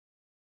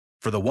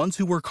For the ones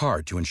who work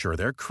hard to ensure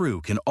their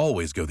crew can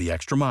always go the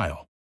extra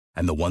mile,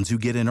 and the ones who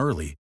get in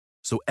early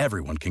so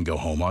everyone can go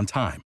home on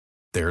time,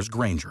 there's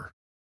Grainger,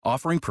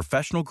 offering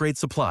professional-grade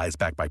supplies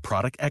backed by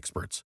product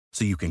experts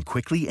so you can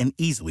quickly and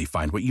easily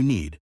find what you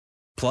need.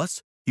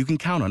 Plus, you can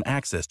count on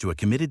access to a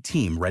committed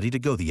team ready to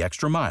go the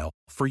extra mile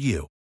for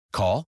you.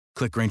 Call,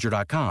 click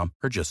Grainger.com,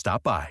 or just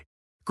stop by.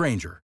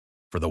 Grainger,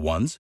 for the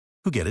ones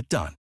who get it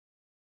done.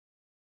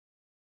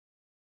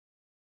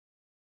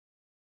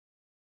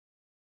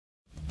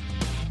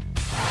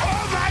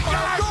 Oh my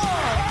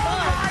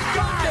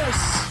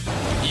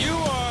goodness! You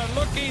are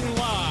looking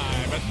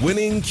live at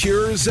Winning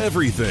Cures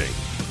Everything.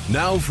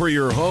 Now for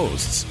your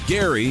hosts,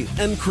 Gary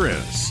and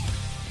Chris.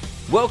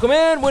 Welcome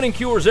in, Winning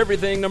Cures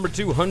Everything, number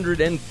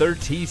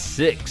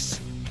 236.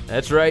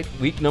 That's right,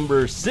 week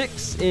number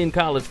 6 in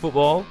college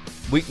football,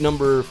 week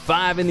number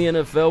 5 in the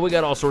NFL. We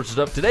got all sorts of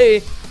stuff.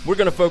 Today, we're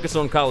going to focus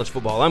on college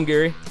football. I'm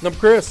Gary. I'm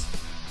Chris.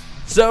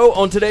 So,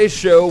 on today's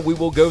show, we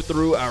will go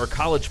through our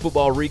college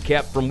football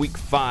recap from week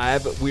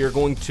 5. We are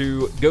going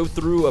to go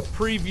through a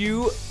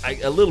preview,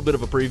 a little bit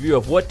of a preview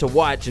of what to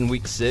watch in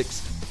week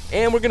 6.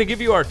 And we're going to give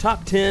you our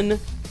top 10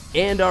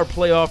 and our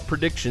playoff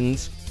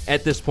predictions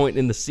at this point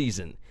in the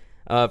season.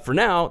 For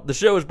now, the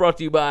show is brought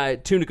to you by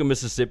Tunica,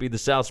 Mississippi, the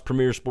South's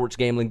premier sports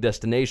gambling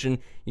destination.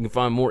 You can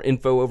find more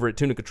info over at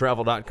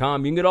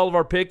tunicatravel.com. You can get all of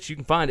our picks. You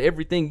can find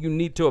everything you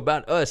need to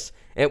about us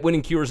at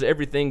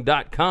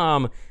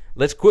winningcureseverything.com.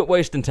 Let's quit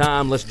wasting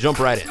time. Let's jump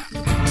right in.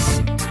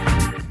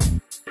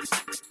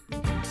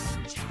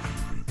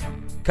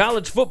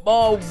 College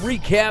football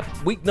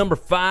recap, week number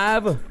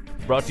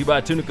 5. Brought to you by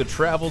Tunica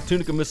Travel,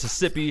 Tunica,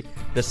 Mississippi,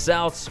 the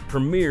South's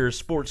premier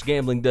sports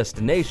gambling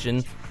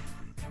destination.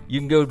 You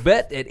can go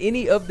bet at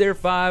any of their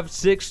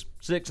 6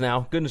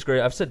 now. Goodness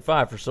gracious, I've said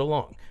 5 for so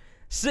long.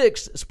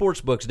 6 sports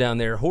books down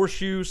there.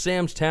 Horseshoe,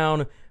 Sam's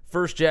Town,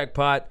 First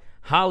Jackpot,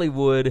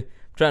 Hollywood. I'm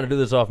trying to do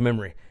this off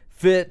memory.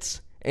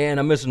 Fitz,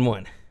 and I'm missing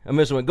one.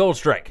 Gold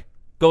Strike.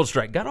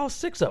 Got all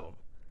 6 of them.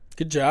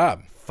 Good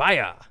job.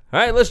 Fire. All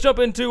right, let's jump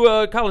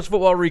into college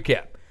football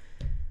recap.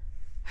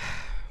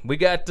 We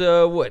got,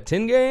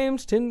 10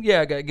 games? 10?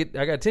 Yeah, I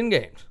got 10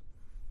 games.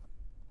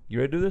 You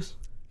ready to do this?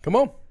 Come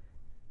on.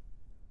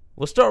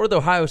 We'll start with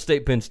Ohio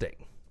State, Penn State.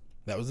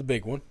 That was a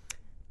big one.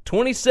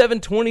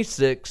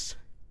 27-26.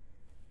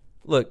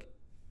 Look,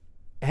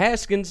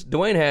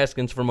 Dwayne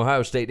Haskins from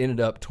Ohio State ended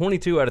up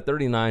 22 out of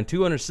 39,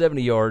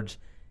 270 yards,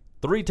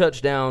 3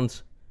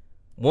 touchdowns,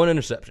 1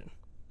 interception.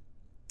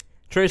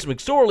 Trace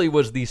McSorley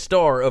was the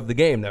star of the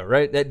game, though,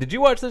 right? Did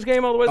you watch this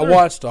game all the way through? I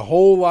watched a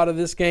whole lot of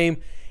this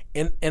game,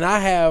 and I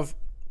have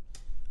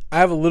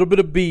a little bit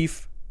of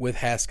beef with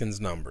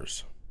Haskins'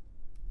 numbers.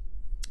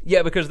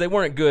 Yeah, because they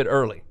weren't good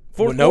early.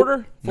 Fourth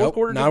quarter?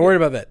 Not worried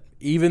about that.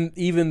 Even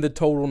the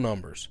total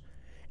numbers.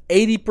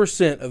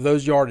 80% of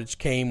those yardage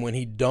came when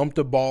he dumped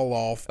a ball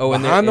off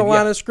behind the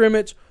line of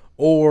scrimmage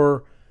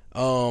or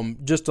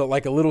just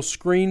like a little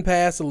screen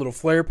pass, a little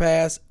flare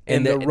pass,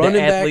 and the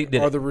running back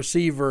or the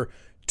receiver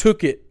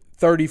took it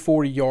 30,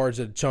 40 yards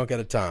at a chunk at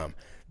a time.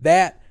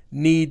 That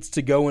needs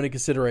to go into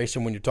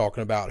consideration when you're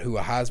talking about who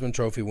a Heisman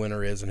Trophy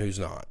winner is and who's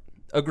not.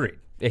 Agreed.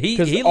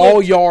 Because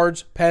all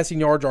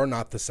passing yards are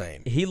not the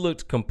same. He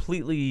looked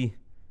completely...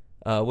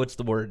 what's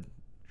the word?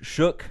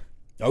 Shook.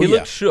 He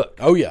looked shook.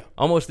 Oh, yeah.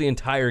 Almost the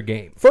entire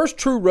game. First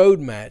true road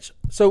match.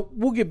 So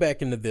we'll get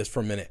back into this for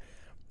a minute.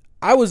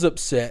 I was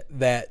upset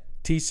that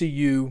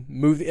TCU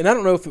moved, and I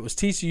don't know if it was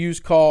TCU's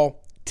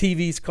call,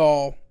 TV's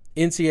call,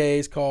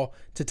 NCAA's call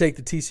to take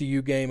the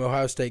TCU game,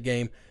 Ohio State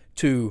game,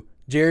 to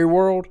Jerry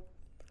World,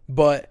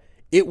 but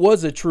it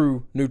was a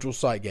true neutral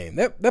site game.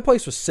 That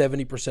place was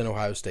 70%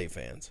 Ohio State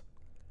fans.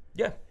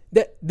 Yeah.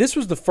 This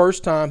was the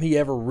first time he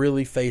ever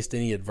really faced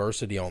any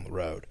adversity on the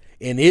road,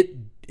 and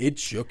it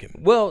shook him.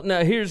 Well,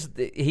 now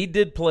he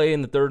did play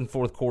in the third and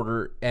fourth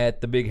quarter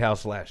at the Big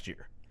House last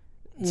year.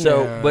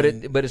 So,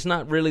 Yeah. but it's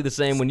not really the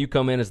same when you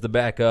come in as the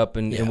backup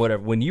and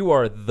whatever. When you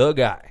are the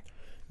guy,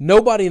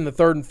 nobody in the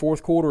third and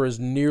fourth quarter is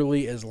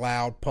nearly as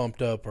loud,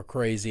 pumped up, or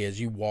crazy as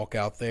you walk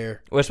out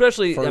there. Well,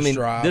 especially First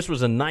drive. This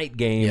was a night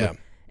game,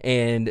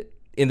 and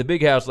in the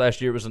Big House last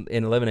year it was an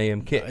 11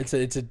 a.m. kick.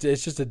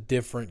 It's just a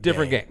different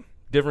game.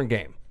 Different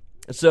game.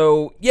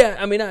 So yeah,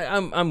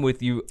 I'm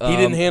with you. He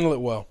didn't handle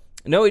it well.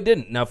 No, he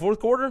didn't. Now fourth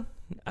quarter,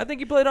 I think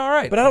he played all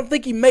right. But I don't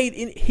think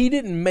he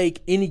didn't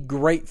make any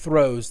great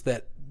throws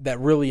that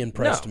really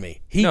impressed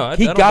me. He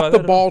got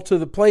the ball to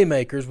the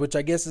playmakers, which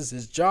I guess is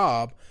his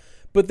job,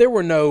 but there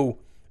were no,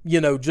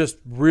 just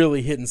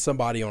really hitting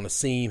somebody on a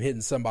seam,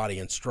 hitting somebody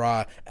in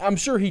stride. I'm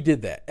sure he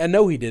did that. I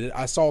know he did it.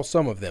 I saw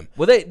some of them.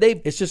 Well,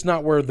 it's just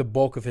not where the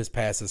bulk of his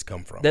passes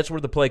come from. That's where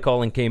the play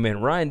calling came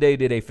in. Ryan Day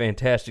did a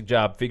fantastic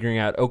job figuring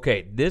out,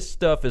 okay, this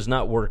stuff is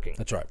not working.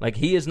 That's right. Like,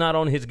 he is not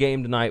on his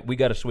game tonight. We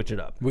got to switch it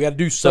up. We got to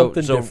do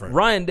something so different.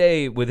 Ryan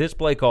Day, with his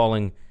play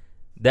calling,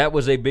 that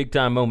was a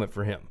big-time moment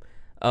for him.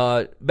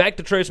 Back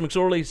to Trace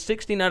McSorley,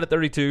 16 out of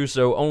 32,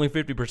 so only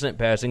 50%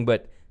 passing,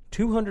 but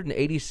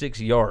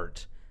 286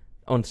 yards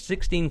on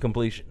 16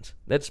 completions.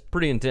 That's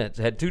pretty intense.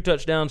 Had 2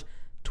 touchdowns,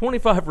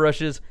 25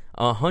 rushes,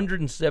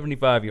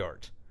 175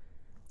 yards.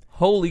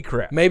 Holy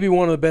crap. Maybe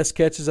one of the best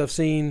catches I've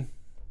seen,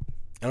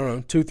 I don't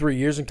know, 2-3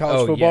 years in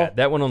college football. Yeah,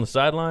 that one on the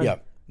sideline? Yeah.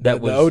 That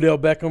the was Odell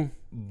Beckham.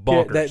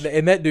 bonkers.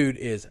 And that dude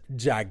is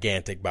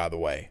gigantic, by the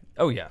way.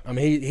 Oh, yeah. I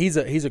mean, he's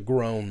a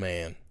grown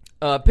man.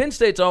 Penn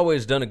State's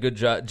always done a good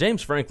job.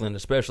 James Franklin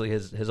especially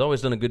has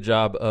always done a good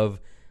job of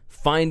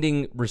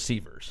finding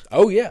receivers.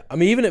 Oh, yeah. I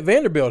mean, even at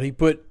Vanderbilt, he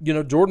put,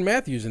 Jordan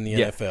Matthews in the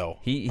NFL.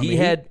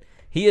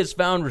 He has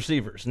found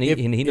receivers, and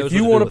he knows if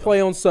you want to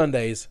play on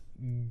Sundays,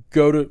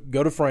 go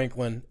to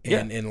Franklin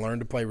and learn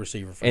to play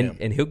receiver for him.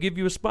 And he'll give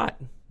you a spot.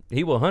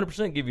 He will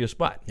 100% give you a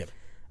spot. Yep.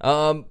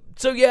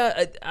 So,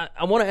 yeah,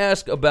 I want to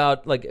ask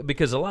about,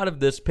 because a lot of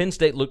this, Penn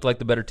State looked like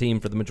the better team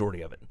for the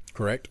majority of it.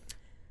 Correct.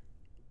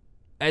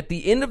 At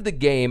the end of the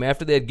game,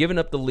 after they had given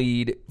up the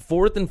lead,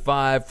 4th and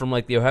 5 from,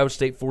 the Ohio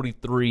State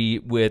 43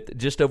 with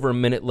just over a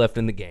minute left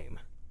in the game.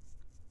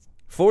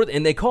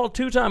 And they called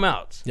 2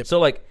 timeouts. Yep.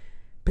 So,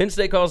 Penn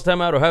State calls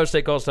timeout, Ohio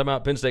State calls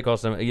timeout, Penn State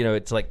calls timeout.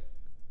 It's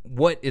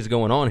what is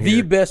going on here?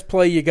 The best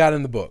play you got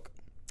in the book.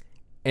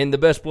 And the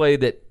best play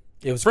that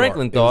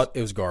Franklin thought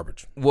it was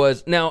garbage.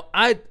 Now,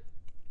 I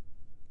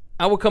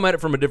will come at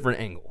it from a different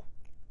angle.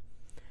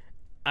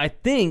 I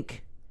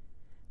think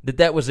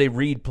that was a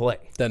read play.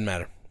 Doesn't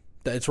matter.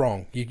 It's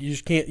wrong. You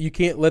just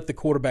can't let the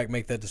quarterback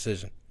make that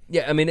decision.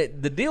 Yeah, I mean,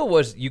 the deal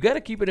was you got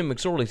to keep it in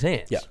McSorley's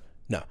hands. Yeah.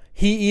 No.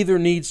 He either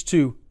needs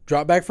to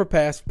drop back for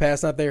pass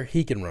not there,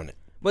 he can run it.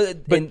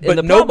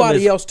 But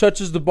nobody else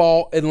touches the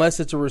ball unless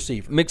it's a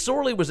receiver.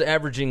 McSorley was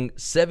averaging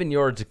 7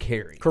 yards a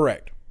carry.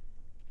 Correct.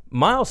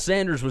 Miles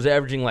Sanders was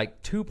averaging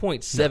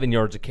 2.7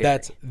 yards a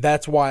carry.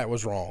 That's why it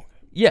was wrong.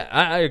 Yeah,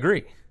 I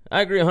agree.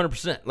 I agree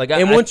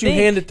 100%. Once you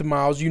hand it to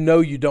Miles,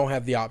 you don't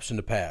have the option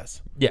to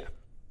pass. Yeah.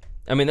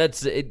 I mean,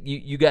 that's it.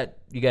 You got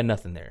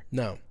nothing there.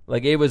 No.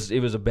 It was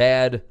a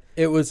bad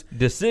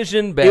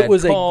decision, bad it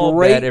was call, a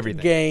great bad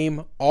everything.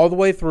 Game all the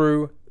way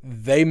through.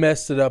 They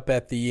messed it up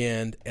at the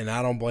end, and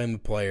I don't blame the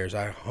players.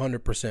 I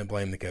 100%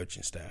 blame the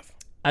coaching staff.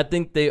 I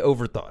think they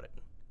overthought it.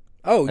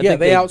 Oh, yeah,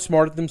 they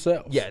outsmarted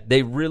themselves. Yeah,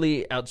 they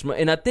really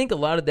outsmarted. And I think a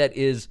lot of that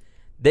is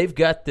they've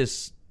got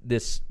this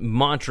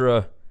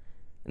mantra,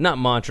 not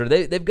mantra.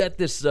 They've got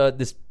this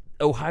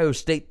Ohio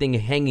State thing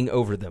hanging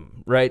over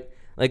them, right?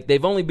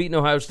 They've only beaten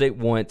Ohio State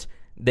once.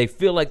 They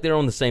feel like they're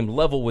on the same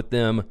level with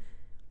them,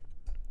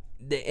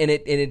 and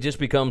it just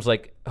becomes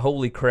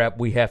holy crap,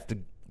 we got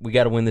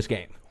to win this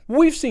game.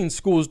 We've seen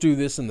schools do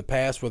this in the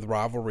past with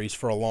rivalries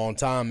for a long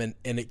time, and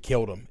it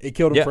killed them. It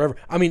killed them forever.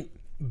 I mean,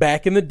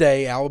 back in the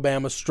day,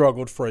 Alabama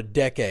struggled for a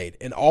decade,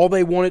 and all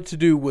they wanted to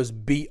do was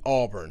beat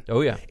Auburn.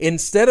 Oh, yeah.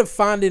 Instead of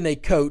finding a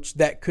coach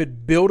that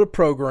could build a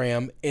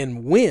program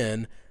and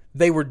win,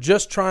 they were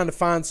just trying to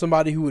find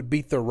somebody who would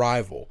beat their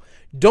rival.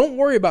 Don't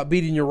worry about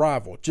beating your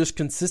rival. Just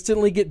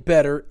consistently get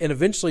better, and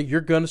eventually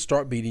you're going to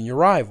start beating your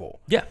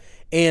rival. Yeah.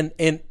 And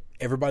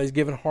everybody's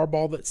giving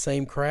Harbaugh that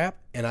same crap,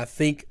 and I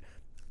think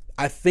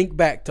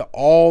back to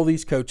all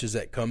these coaches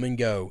that come and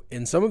go,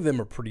 and some of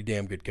them are pretty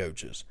damn good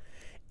coaches.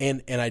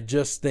 And I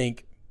just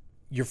think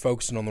you're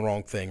focusing on the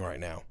wrong thing right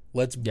now.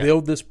 Let's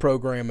build this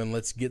program, and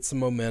let's get some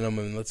momentum,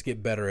 and let's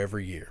get better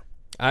every year.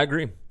 I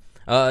agree.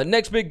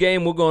 Next big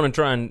game, we'll go on and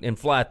try and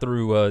fly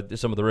through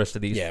some of the rest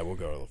of these. Yeah, we'll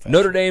go a little faster.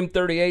 Notre Dame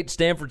 38,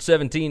 Stanford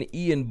 17.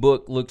 Ian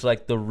Book looks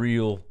like the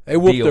real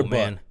deal,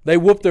 man. Butt. They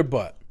whooped their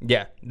butt.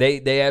 Yeah,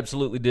 they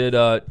absolutely did.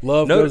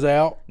 Love goes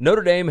out.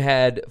 Notre Dame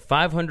had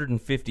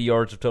 550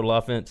 yards of total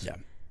offense. Yeah.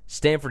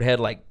 Stanford had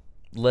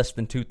less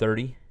than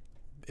 230.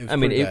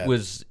 It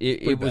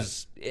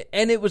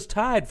was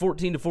tied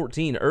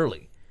 14-14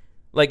 early.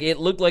 It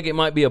looked like it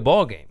might be a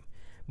ball game,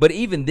 but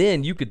even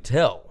then you could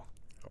tell.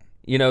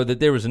 That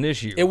there was an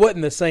issue. It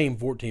wasn't the same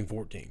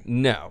 14-14.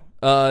 No.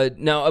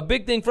 Now, a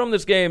big thing from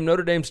this game,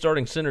 Notre Dame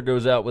starting center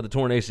goes out with a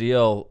torn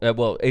ACL,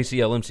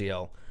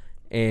 MCL,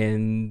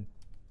 and,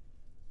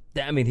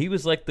 he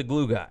was like the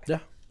glue guy. Yeah.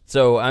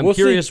 So I'm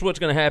curious what's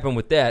going to happen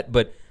with that,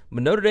 but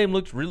Notre Dame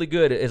looks really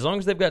good. As long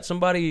as they've got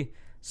somebody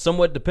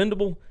somewhat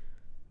dependable,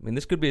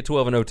 this could be a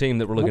 12-0 team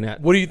that we're looking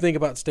at. What do you think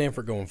about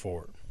Stanford going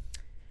forward?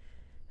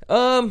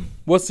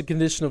 What's the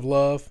condition of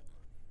Love?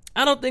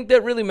 I don't think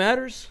that really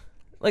matters.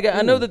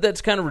 I know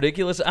that's kind of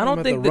ridiculous. I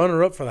don't think the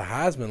runner-up for the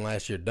Heisman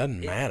last year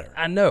doesn't matter.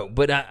 I know,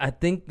 but I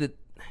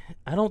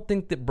don't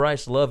think that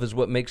Bryce Love is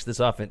what makes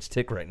this offense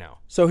tick right now.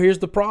 So here's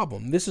the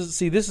problem. This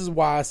is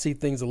why I see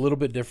things a little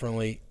bit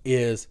differently.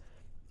 Is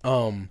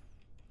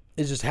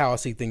just how I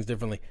see things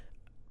differently.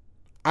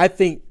 I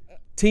think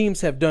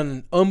teams have done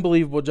an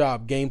unbelievable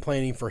job game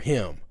planning for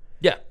him.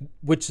 Yeah,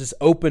 which has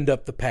opened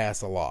up the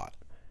pass a lot.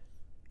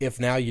 If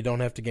now you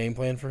don't have to game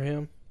plan for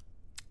him,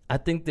 I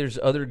think there's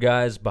other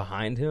guys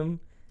behind him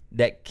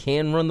that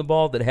can run the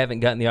ball that haven't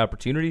gotten the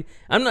opportunity.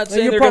 I'm not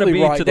saying they're going to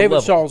be right. to the David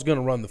level. Shaw's going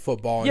to run the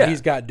football, and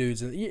he's got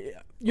dudes.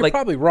 You're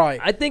probably right.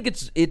 I think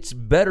it's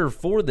better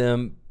for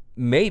them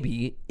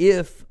maybe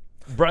if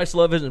Bryce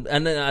Love isn't.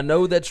 And I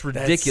know that's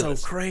ridiculous.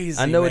 That's so crazy.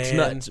 I know man. It's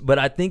nuts, but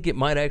I think it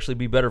might actually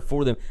be better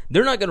for them.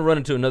 They're not going to run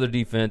into another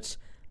defense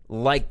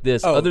like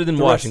this other than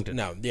Washington.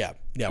 Yeah.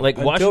 Like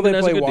until Washington they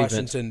has play a good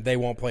Washington, defense. they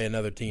won't play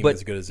another team But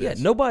as good as this.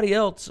 Yeah, nobody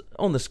else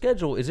on the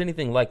schedule is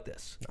anything like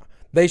this. No.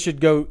 They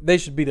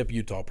should beat up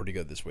Utah pretty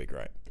good this week,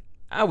 right?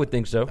 I would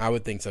think so. I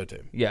would think so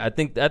too. Yeah, I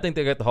think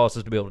they got the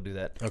horses to be able to do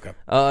that. Okay.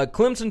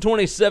 Clemson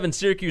 27,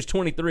 Syracuse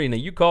 23. Now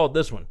you called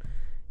this one.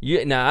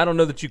 Now I don't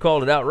know that you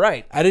called it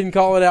outright. I didn't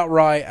call it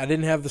outright. I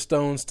didn't have the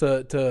stones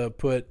to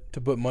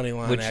put money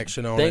line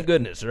action on it. Thank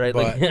goodness, right?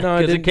 But,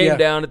 Because it came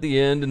down at the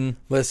end. And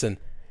listen,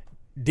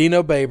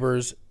 Dino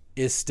Babers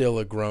is still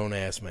a grown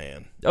ass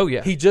man. Oh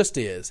yeah, he just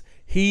is.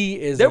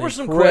 He is. There were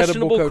some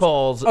questionable coach.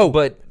 calls. Oh,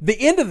 but the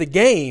end of the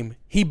game,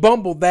 he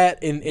bumbled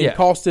that and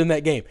cost him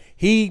that game.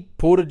 He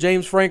pulled a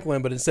James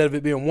Franklin, but instead of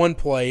it being one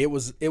play, it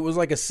was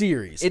like a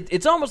series.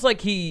 It's almost like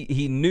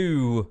he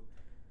knew,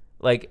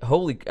 like,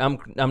 holy, I'm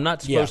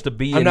not supposed to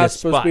be. I'm in not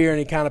this supposed spot. to be here, and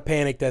he kind of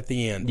panicked at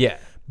the end. Yeah,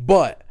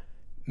 but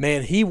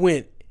man, he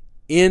went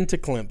into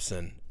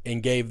Clemson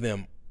and gave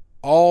them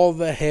all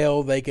the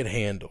hell they could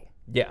handle.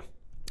 Yeah.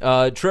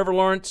 Trevor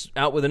Lawrence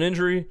out with an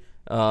injury.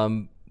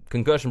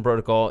 Concussion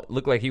protocol. It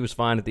looked like he was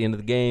fine at the end of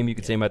the game. You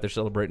could see him out there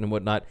celebrating and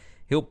whatnot.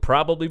 He'll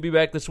probably be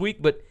back this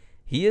week, but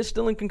he is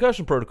still in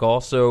concussion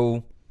protocol,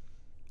 so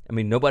I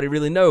mean nobody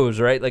really knows,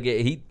 right? Like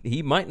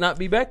he might not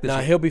be back this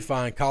week. He'll be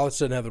fine. College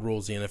doesn't have the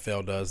rules the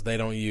NFL does. They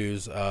don't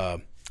use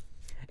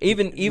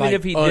even like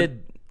if he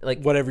did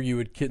like whatever you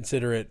would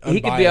consider it unbiased.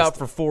 He could be out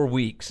for 4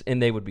 weeks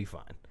and they would be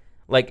fine.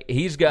 Like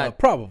he's got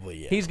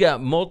probably he's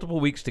got multiple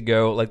weeks to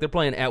go. Like they're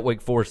playing at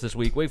Wake Forest this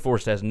week. Wake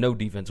Forest has no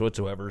defense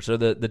whatsoever. So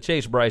the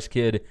Chase Bryce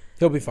kid,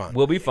 he'll be fine.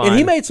 Will be fine. And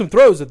he made some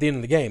throws at the end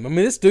of the game. I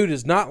mean, this dude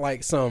is not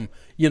like some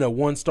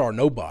 1-star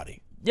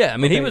nobody. Yeah, I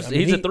mean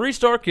he's a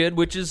 3-star kid,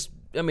 which is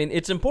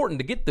it's important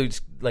to get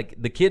those like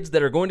the kids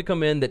that are going to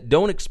come in that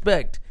don't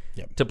expect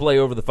to play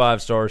over the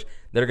 5 stars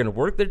that are going to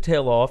work their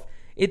tail off.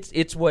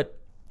 It's what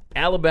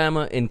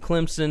Alabama and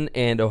Clemson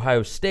and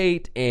Ohio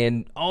State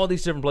and all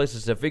these different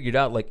places have figured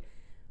out. Like,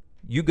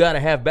 you got to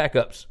have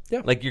backups.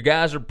 Yeah. Like, your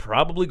guys are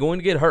probably going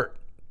to get hurt.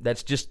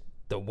 That's just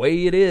the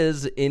way it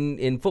is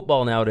in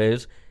football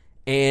nowadays.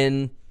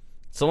 And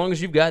so long as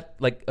you've got,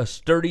 like, a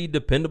sturdy,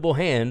 dependable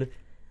hand.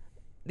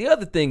 The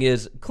other thing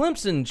is,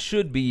 Clemson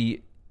should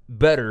be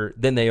better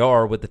than they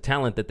are with the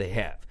talent that they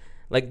have.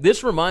 Like,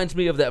 this reminds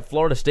me of that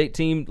Florida State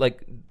team,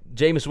 like,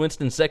 Jameis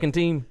Winston's second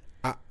team.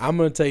 I'm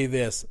going to tell you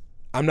this.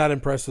 I'm not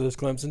impressed with this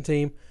Clemson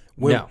team.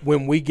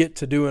 When we get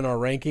to doing our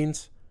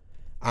rankings,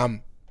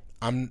 I'm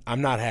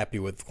not happy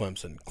with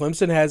Clemson.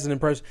 Clemson hasn't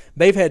impressed.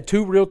 They've had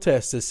 2 real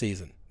tests this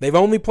season. They've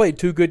only played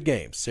 2 good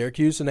games,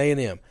 Syracuse and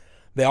A&M.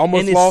 They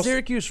almost lost. Is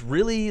Syracuse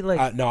really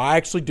like? No, I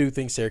actually do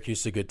think Syracuse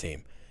is a good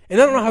team.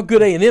 And I don't know how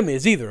good A&M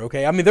is either,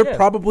 okay? I mean, they're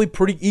probably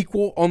pretty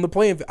equal on the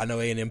playing field. I know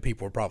A&M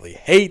people would probably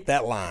hate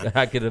that line.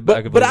 I could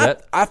believe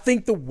that. I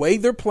think the way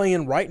they're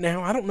playing right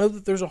now, I don't know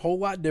that there's a whole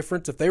lot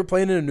difference. If they were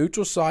playing in a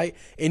neutral site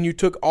and you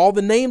took all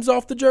the names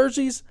off the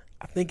jerseys,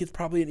 I think it's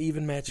probably an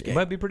even match game. It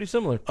might be pretty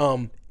similar.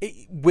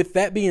 With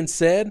that being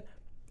said,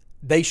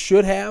 they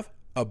should have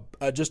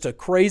just a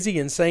crazy,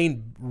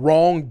 insane,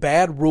 wrong,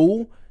 bad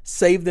rule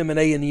save them in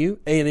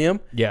A&M.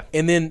 Yeah.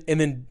 And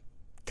then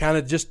kind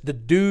of just the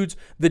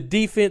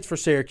defense for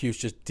Syracuse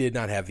just did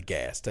not have the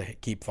gas to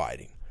keep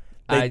fighting.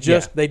 They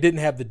didn't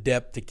have the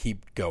depth to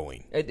keep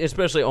going,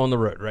 especially on the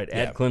road, right?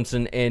 At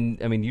Clemson, and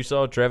I mean, you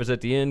saw Travis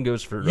Etienne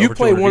goes for you over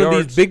play 200 one yards.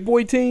 of these big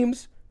boy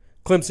teams,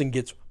 Clemson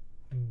gets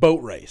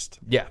boat raced.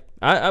 Yeah,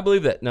 I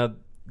believe that. Now,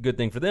 good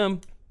thing for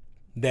them,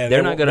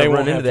 they're not going to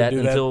run into that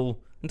until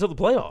the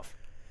playoff.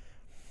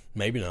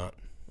 Maybe not.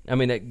 I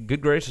mean,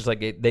 good gracious,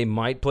 like they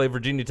might play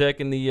Virginia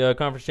Tech in the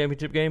conference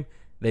championship game.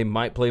 They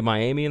might play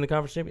Miami in the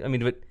conference championship. I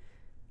mean,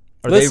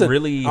 but they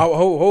really?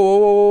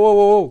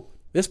 Whoa.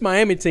 This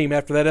Miami team,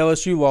 after that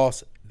LSU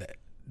loss,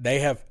 they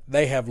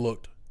have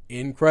looked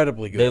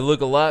incredibly good. They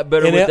look a lot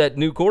better with that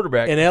new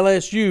quarterback. And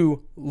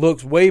LSU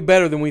looks way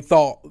better than we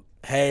thought.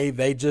 Hey,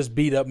 they just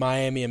beat up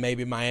Miami, and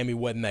maybe Miami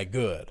wasn't that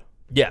good.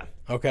 Yeah.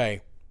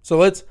 Okay. So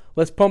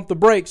let's pump the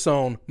brakes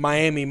on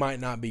Miami might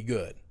not be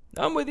good.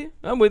 I'm with you.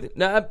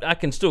 Now, I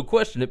can still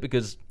question it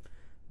because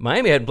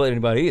Miami hadn't played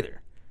anybody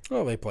either.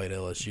 Well, they played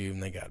LSU,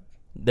 and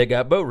they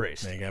got boat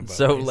raced.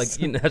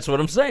 That's what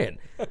I'm saying.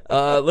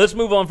 Let's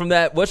move on from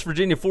that. West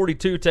Virginia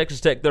 42,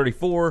 Texas Tech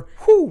 34.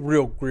 Whew,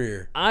 real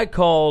Greer. I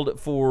called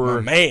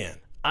for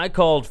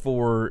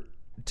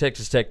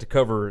Texas Tech to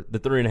cover the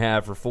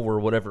 3.5 or 4 or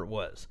whatever it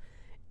was,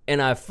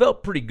 and I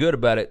felt pretty good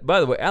about it. By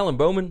the way, Alan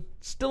Bowman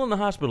still in the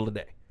hospital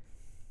today.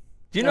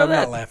 Do you know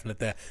that? I'm not laughing at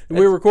that.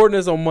 We're recording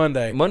this on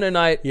Monday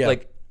night. Yeah.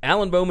 Like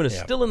Alan Bowman is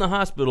still in the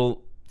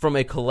hospital from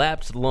a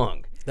collapsed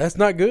lung. That's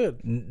not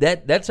good.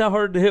 That's how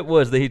hard the hit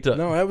was that he took.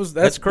 No,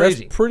 that's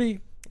crazy. That's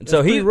pretty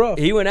rough.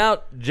 He went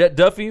out. Jet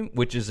Duffy,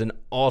 which is an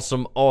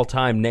awesome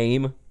all-time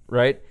name,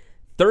 right?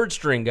 Third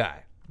string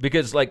guy,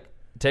 because like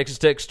Texas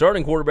Tech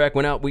starting quarterback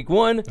went out week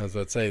 1. I was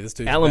about to say this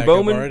dude's Alan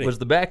Bowman was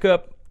the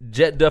backup.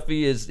 Jet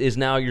Duffy is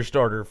now your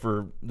starter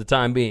for the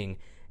time being,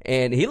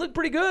 and he looked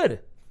pretty good.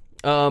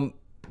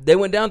 They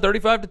went down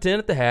 35-10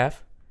 at the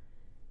half,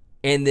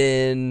 and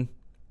then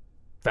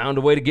found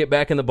a way to get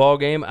back in the ball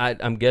game.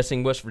 I'm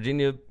guessing West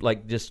Virginia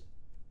just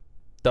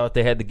thought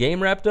they had the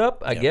game wrapped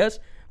up, I guess.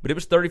 But it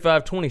was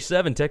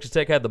 35-27. Texas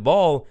Tech had the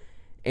ball,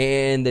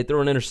 and they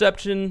throw an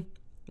interception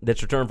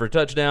that's returned for a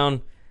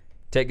touchdown.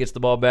 Tech gets the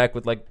ball back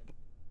with a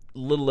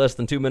little less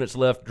than 2 minutes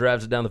left,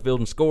 drives it down the field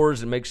and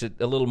scores. It makes it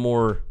a little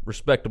more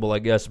respectable, I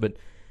guess. But,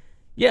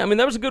 yeah,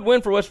 that was a good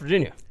win for West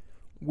Virginia.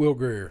 Will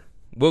Greer.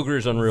 Will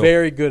Greer's unreal.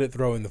 Very good at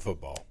throwing the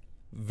football.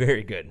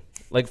 Very good.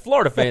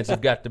 Florida fans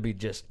have got to be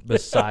just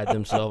beside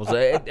themselves.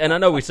 And I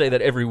know we say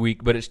that every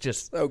week, but it's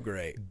just so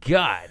great.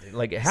 God,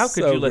 how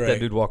could you let that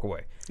dude walk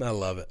away? I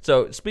love it.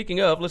 So,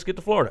 speaking of, let's get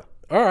to Florida.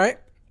 All right.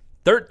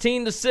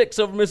 13-6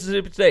 over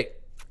Mississippi State.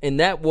 And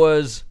that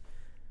was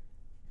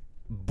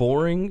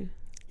boring.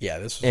 Yeah,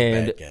 this was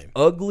a bad game.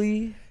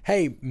 Ugly.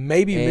 Hey,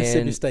 maybe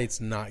Mississippi State's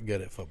not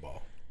good at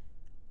football.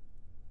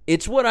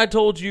 It's what I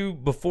told you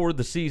before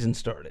the season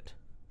started.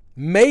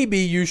 Maybe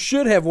you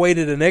should have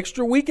waited an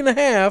extra week and a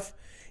half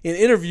and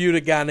interviewed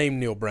a guy named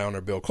Neil Brown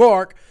or Bill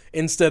Clark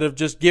instead of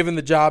just giving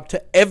the job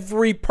to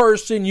every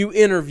person you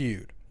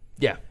interviewed.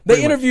 Yeah.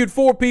 They interviewed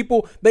 4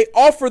 people. They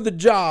offered the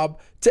job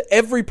to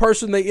every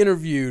person they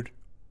interviewed.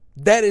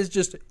 That is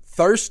just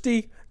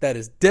thirsty. That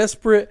is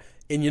desperate.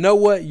 And you know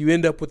what? You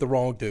end up with the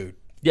wrong dude.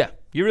 Yeah,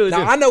 you really do.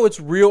 Now, I know it's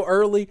real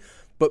early,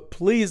 but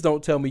please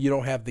don't tell me you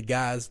don't have the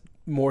guys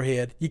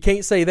Moorhead. You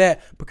can't say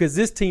that because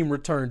this team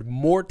returned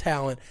more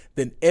talent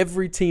than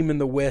every team in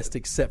the West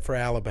except for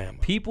Alabama.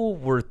 People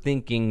were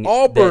thinking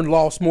Auburn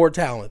lost more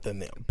talent than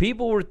them.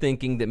 People were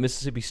thinking that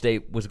Mississippi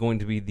State was going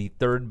to be the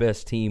 3rd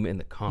best team in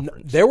the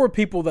conference. No, there were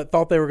people that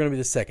thought they were going to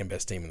be the 2nd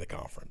best team in the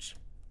conference.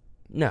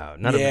 No,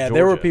 not over Georgia.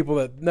 There were people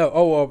that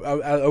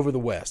over the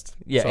West.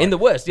 Yeah, Sorry. in the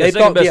West. Yeah, they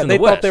second best in the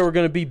West. They thought they were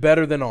going to be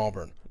better than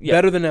Auburn,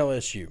 better than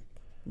LSU.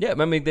 Yeah,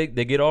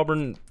 they get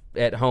Auburn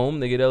at home,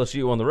 they get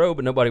LSU on the road,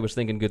 but nobody was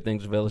thinking good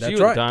things of LSU at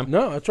the time.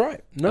 No, that's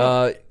right.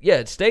 No,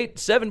 State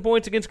 7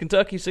 points against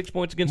Kentucky, 6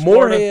 points against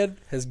Florida. Moorhead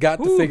has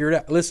got to figure it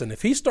out. Listen,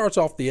 if he starts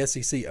off the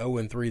SEC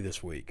 0-3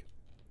 this week,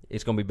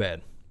 it's going to be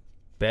bad.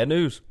 Bad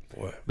news.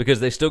 Boy. Because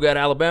they still got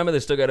Alabama,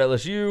 they still got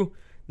LSU,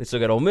 they still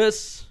got Ole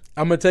Miss.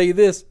 I'm going to tell you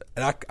this,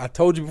 and I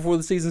told you before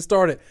the season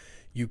started,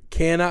 you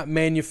cannot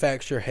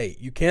manufacture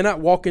hate. You cannot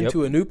walk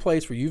into a new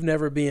place where you've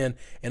never been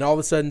and all of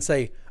a sudden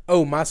say,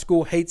 oh, my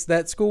school hates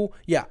that school?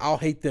 Yeah, I'll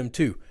hate them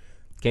too.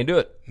 Can't do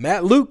it.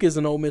 Matt Luke is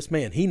an Ole Miss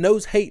man. He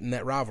knows hate in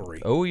that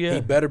rivalry. Oh, yeah.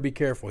 He better be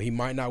careful. He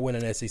might not win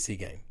an SEC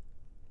game.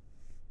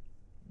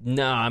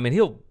 No,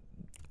 he'll.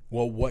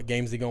 Well, what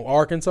game's he going?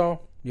 Arkansas?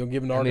 You gonna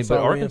give him to Arkansas?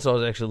 But Arkansas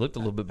has actually looked a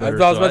little bit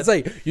better. I was about to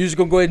say, you just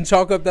gonna go ahead and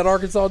chalk up that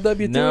Arkansas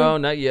W too? No,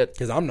 not yet.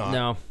 Because I'm not.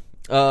 No.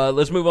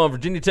 Let's move on.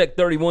 Virginia Tech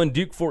 31,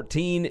 Duke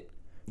 14.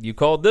 You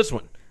called this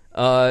one.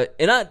 I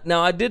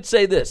did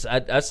say this.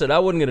 I said I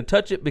wasn't going to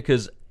touch it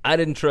because I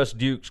didn't trust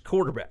Duke's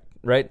quarterback,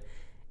 right?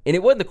 And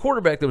it wasn't the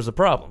quarterback that was the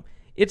problem.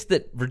 It's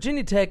that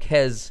Virginia Tech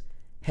has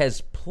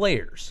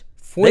players.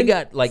 They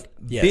got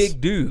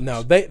big dudes.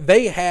 No,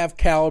 they have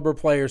caliber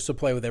players to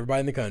play with everybody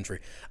in the country.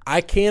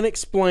 I can't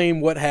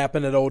explain what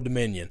happened at Old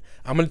Dominion.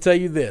 I'm going to tell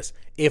you this.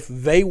 If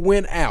they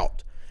went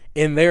out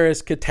and there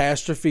is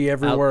catastrophe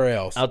everywhere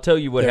else. I'll tell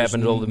you what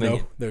happened at Old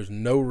Dominion. There's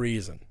no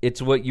reason.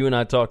 It's what you and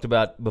I talked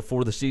about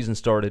before the season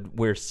started,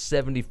 where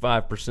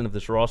 75% of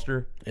this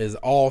roster is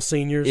all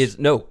seniors.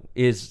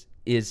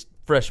 Is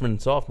freshmen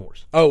and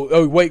sophomores.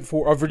 Wait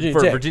for Virginia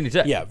Tech. Virginia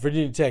Tech. Yeah,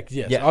 Virginia Tech.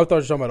 Yes, yeah. I thought you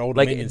were talking about Old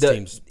Dominion's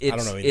teams. I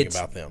don't know anything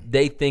about them.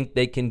 They think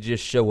they can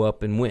just show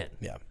up and win.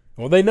 Yeah.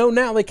 Well, they know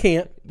now they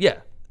can't. Yeah,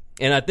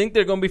 and I think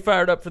they're going to be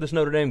fired up for this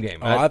Notre Dame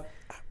game.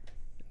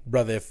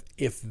 Brother,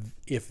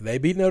 if they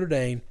beat Notre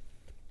Dame,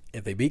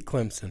 if they beat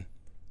Clemson,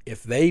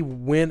 if they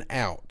win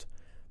out,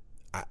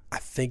 I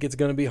think it's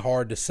going to be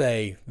hard to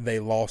say they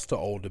lost to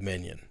Old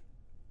Dominion.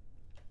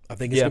 I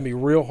think it's going to be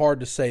real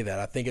hard to say that.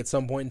 I think at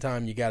some point in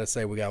time you got to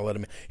say we got to let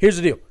them in. Here's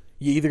the deal.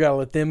 You either got to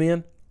let them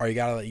in or you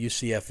got to let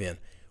UCF in.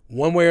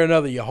 One way or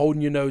another, you're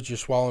holding your nose, you're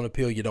swallowing a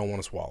pill you don't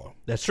want to swallow.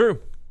 That's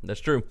true.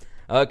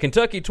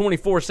 Kentucky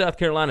 24, South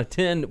Carolina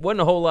 10.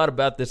 Wasn't a whole lot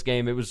about this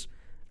game. It was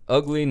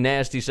ugly,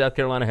 nasty. South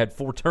Carolina had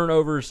 4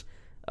 turnovers.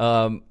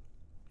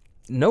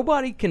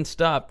 Nobody can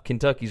stop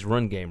Kentucky's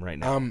run game right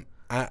now.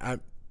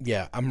 I'm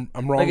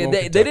wrong.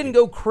 They didn't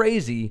go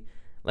crazy.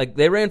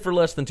 They ran for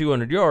less than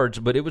 200 yards,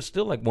 but it was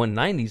still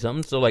 190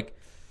 something. So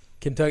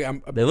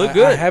Kentucky, they look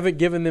good. I haven't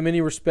given them any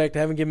respect. I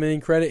haven't given them any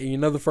credit.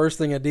 And the first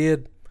thing I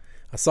did,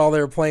 I saw they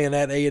were playing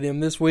at A&M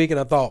this week, and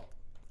I thought,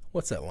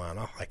 what's that line?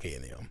 I like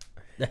A&M.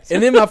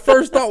 And then my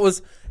first thought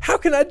was, how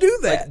can I do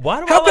that? Why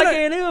do I like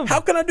A&M?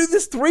 How can I do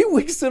this 3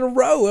 weeks in a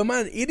row? Am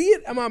I an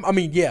idiot?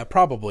 Yeah,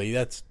 probably.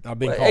 I've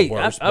been called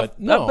worse. But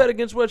no. I bet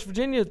against West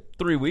Virginia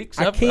 3 weeks.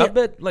 I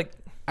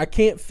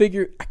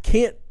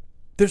can't.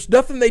 There's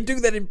nothing they do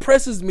that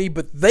impresses me,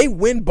 but they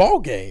win ball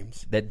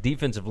games. That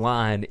defensive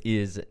line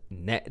is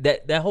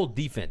that whole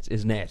defense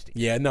is nasty.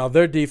 Yeah, no,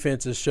 their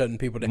defense is shutting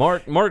people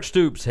down. Mark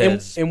Stoops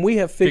has and we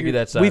have figured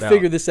that side out.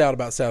 Figured this out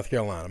about South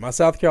Carolina. My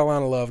South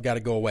Carolina love got to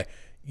go away.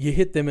 You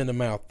hit them in the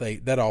mouth,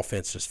 that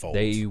offense just folds.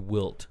 They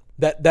wilt.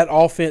 That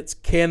offense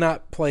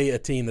cannot play a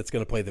team that's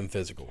going to play them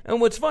physical. And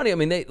what's funny, I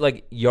mean, they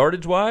like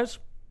yardage-wise,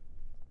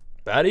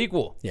 about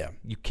equal. Yeah.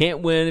 You can't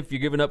win if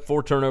you're giving up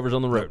 4 turnovers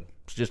on the road.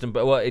 It's just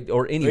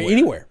or anywhere.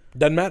 Anywhere.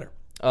 Doesn't matter.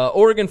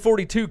 Oregon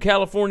 42,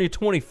 California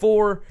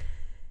 24.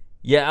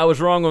 Yeah, I was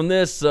wrong on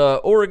this.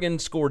 Oregon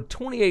scored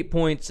 28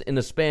 points in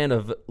a span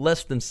of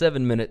less than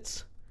 7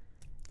 minutes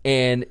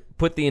and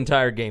put the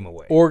entire game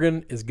away.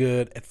 Oregon is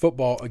good at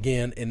football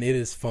again, and it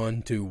is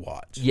fun to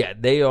watch. Yeah,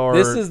 they are.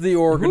 This is the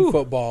Oregon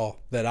football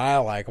that I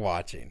like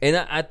watching. And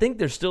I think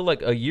they're still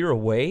like a year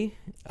away.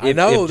 I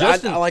know.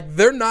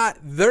 They're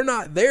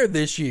not there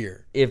this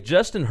year. If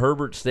Justin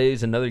Herbert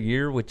stays another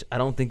year, which I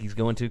don't think he's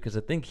going to, because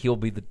I think he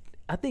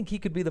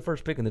could be the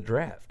first pick in the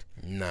draft.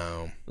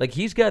 No. Like,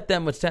 he's got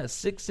that much talent,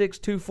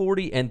 6'6",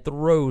 240, and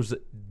throws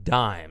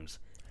dimes.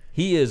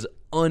 He is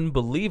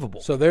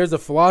unbelievable. So there's a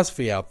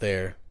philosophy out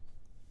there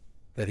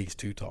that he's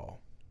too tall.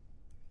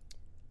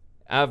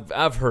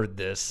 I've heard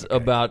this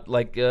about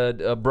like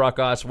Brock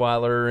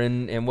Osweiler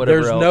and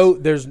whatever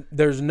else.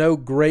 There's no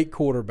great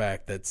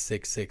quarterback that's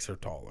 6'6" or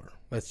taller.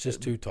 That's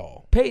just too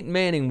tall. Peyton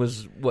Manning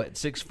was what,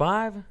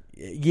 6'5"?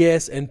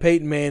 Yes, and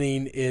Peyton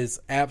Manning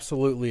is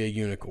absolutely a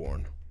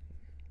unicorn.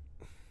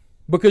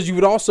 Because you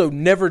would also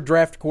never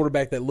draft a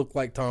quarterback that looked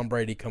like Tom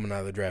Brady coming out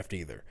of the draft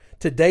either.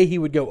 Today he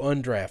would go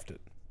undrafted.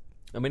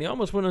 I mean, he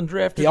almost went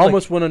undrafted. He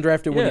almost went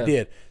undrafted when he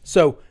did.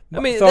 So, I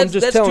mean, so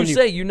that's to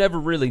say you never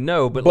really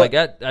know. But like,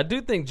 I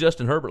do think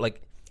Justin Herbert,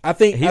 like, I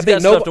think got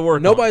stuff to work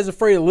on. Nobody's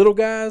afraid of little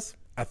guys.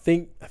 I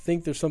think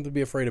there's something to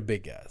be afraid of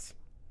big guys.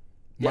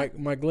 Yeah.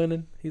 Mike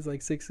Glennon, he's like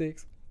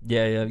 6'6".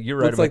 Yeah, you're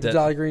right Looks about like that. the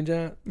Jolly Green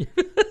Giant.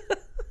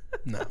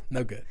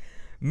 No good.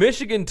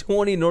 Michigan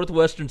 20,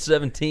 Northwestern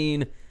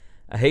 17.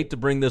 I hate to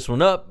bring this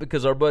one up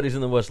because our buddies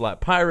in the Westlake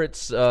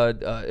Pirates.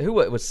 Who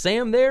was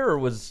Sam there or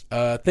was?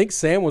 I think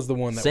Sam was the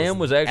one that Sam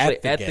was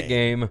actually at the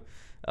game.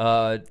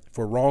 If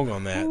we're wrong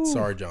on that,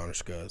 sorry, John or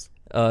Scuzz.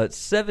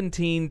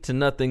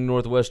 17-0.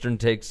 Northwestern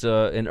takes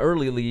an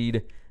early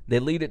lead. They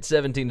lead at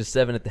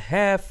 17-7 at the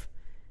half,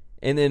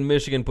 and then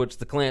Michigan puts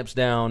the clamps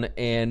down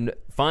and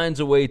finds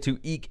a way to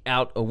eke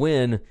out a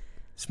win.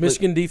 This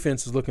Michigan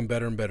defense is looking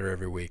better and better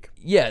every week.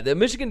 Yeah, the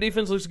Michigan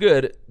defense looks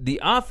good.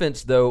 The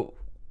offense, though.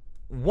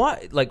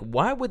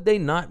 Why would they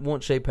not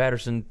want Shea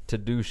Patterson to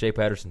do Shea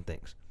Patterson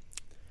things?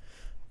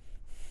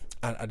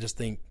 I just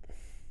think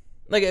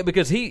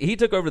because he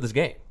took over this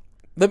game.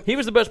 He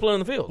was the best player on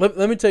the field.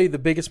 Let me tell you the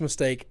biggest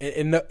mistake,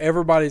 and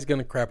everybody's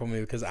going to crap on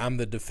me because I'm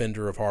the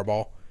defender of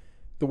Harbaugh.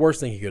 The worst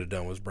thing he could have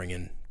done was bring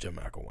in Jim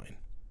McElwain.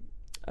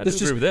 I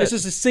agree with that. It's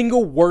just the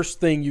single worst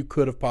thing you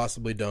could have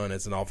possibly done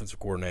as an offensive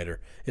coordinator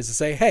is to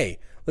say, hey,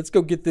 let's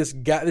go get this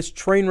guy, this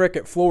train wreck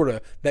at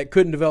Florida that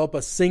couldn't develop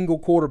a single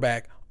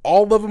quarterback.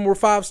 All of them were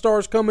 5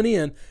 stars coming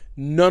in.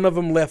 None of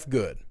them left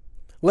good.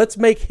 Let's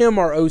make him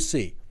our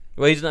OC.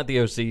 Well, he's not the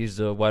OC.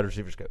 He's a wide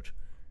receivers coach.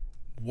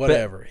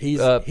 Whatever. He's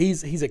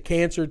a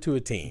cancer to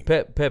a team.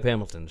 Pep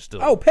Hamilton is still.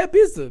 Oh, Pep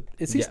is the.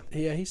 Is he?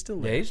 Yeah, he's still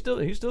there. Yeah, he's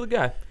still the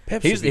guy.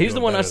 Pep he's the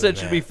one I said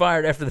should be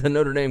fired after the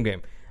Notre Dame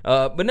game.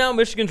 But now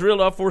Michigan's reeled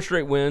off 4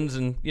 straight wins,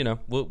 and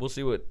we'll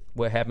see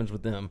what happens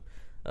with them.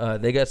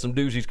 They got some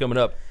doozies coming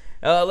up.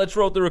 Let's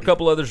roll through a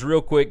couple others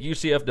real quick.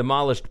 UCF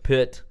demolished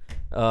Pitt.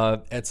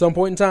 At some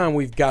point in time,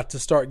 we've got to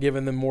start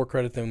giving them more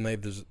credit than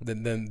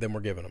we're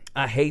giving them.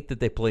 I hate that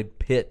they played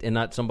Pitt and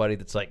not somebody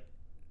that's like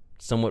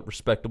somewhat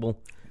respectable.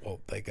 Well,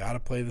 they got to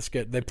play the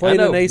schedule. They played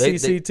an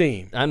ACC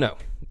team. I know.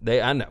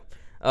 I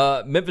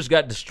know. Memphis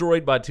got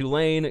destroyed by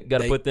Tulane.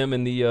 Got to put them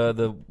in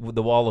the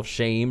wall of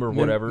shame or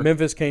whatever.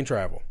 Memphis can't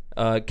travel.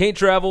 Can't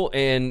travel,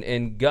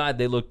 and God,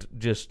 they looked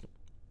just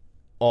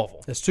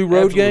awful. It's 2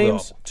 road Absolutely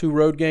games. Awful. 2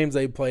 road games.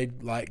 They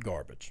played like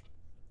garbage.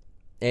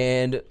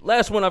 And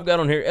last one I've got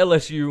on here,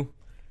 LSU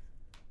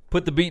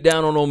put the beat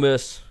down on Ole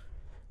Miss,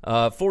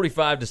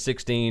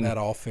 45-16.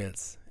 That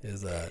offense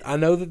is. I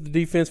know that the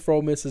defense for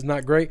Ole Miss is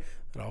not great.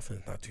 That offense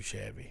is not too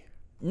shabby.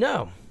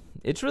 No,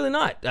 it's really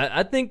not.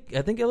 I think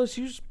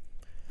LSU's.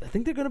 I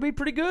think they're going to be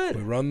pretty good.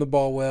 We run the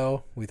ball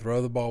well. We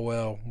throw the ball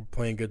well. We're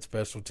playing good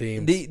special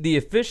teams. The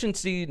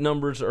efficiency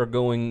numbers are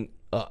going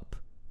up,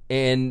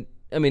 and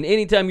I mean,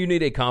 anytime you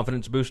need a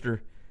confidence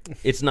booster.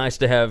 It's nice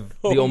to have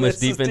the Ole Miss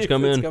defense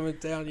come in.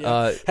 Down,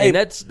 yeah. And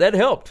that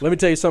helped. Let me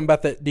tell you something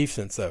about that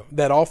defense, though.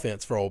 That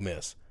offense for Ole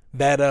Miss.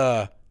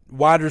 That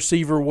wide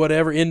receiver,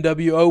 whatever,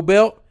 NWO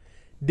belt,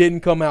 didn't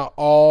come out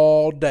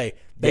all day.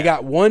 They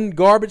got 1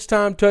 garbage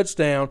time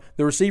touchdown.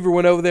 The receiver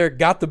went over there,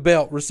 got the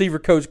belt. Receiver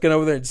coach went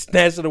over there and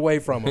snatched it away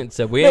from him. And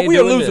said, we are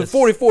losing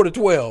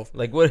 44-12.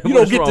 Like, what? You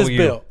don't get this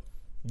belt.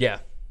 Yeah.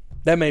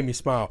 That made me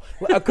smile.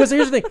 Because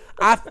here's the thing.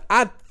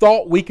 I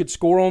thought we could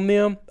score on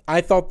them. I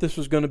thought this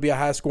was going to be a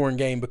high-scoring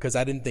game because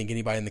I didn't think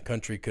anybody in the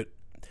country could.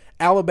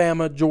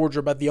 Alabama, Georgia,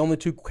 about the only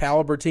 2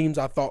 caliber teams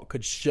I thought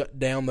could shut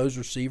down those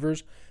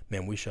receivers.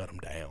 Man, we shut them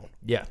down.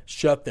 Yeah.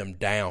 Shut them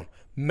down.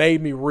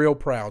 Made me real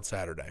proud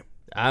Saturday.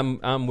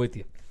 I'm with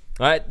you.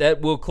 All right,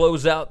 that will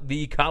close out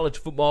the college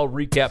football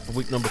recap for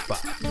week number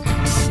 5.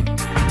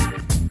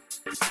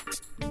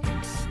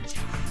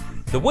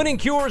 The Winning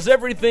Cures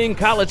Everything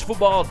College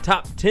Football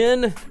Top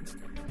 10.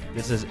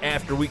 This is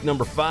after week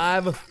number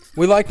 5.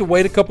 We like to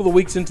wait a couple of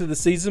weeks into the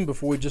season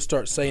before we just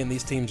start saying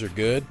these teams are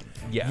good.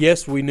 Yeah.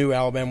 Yes, we knew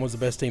Alabama was the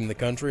best team in the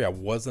country. I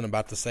wasn't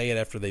about to say it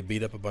after they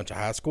beat up a bunch of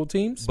high school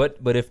teams. But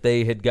if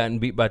they had gotten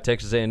beat by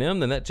Texas A&M,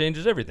 then that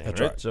changes everything. That's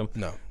right. right. So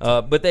no.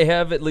 But they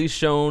have at least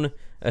shown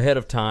ahead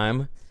of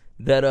time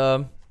that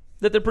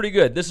they're pretty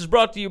good. This is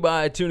brought to you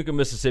by Tunica,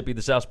 Mississippi,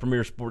 the South's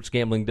premier sports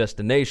gambling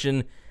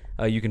destination.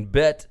 You can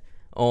bet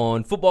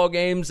on football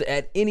games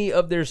at any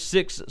of their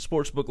 6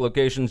 sportsbook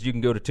locations. You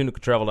can go to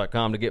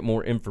tunicatravel.com to get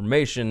more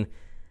information.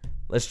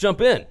 Let's jump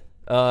in.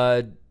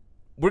 We're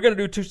going to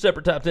do 2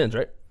 separate top 10s,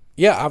 right?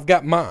 Yeah, I've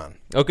got mine.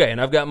 Okay,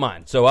 and I've got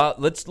mine. So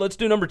let's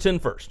do number 10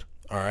 first.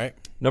 All right.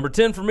 Number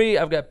 10 for me,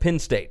 I've got Penn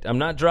State. I'm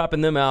not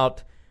dropping them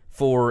out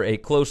for a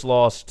close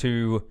loss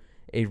to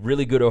a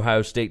really good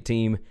Ohio State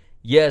team.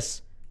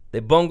 Yes,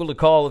 they bungled a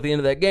call at the end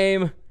of that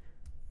game.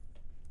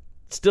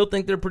 Still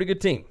think they're a pretty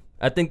good team.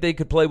 I think they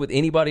could play with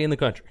anybody in the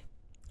country.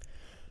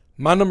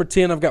 My number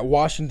 10, I've got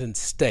Washington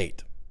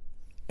State.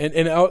 And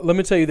let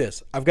me tell you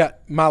this. I've got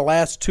my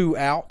last 2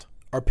 out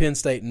are Penn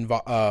State and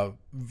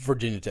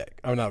Virginia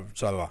Tech. Oh, no,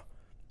 sorry,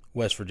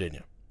 West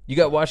Virginia. You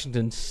got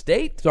Washington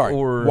State? Sorry,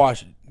 or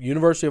Washington.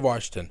 University of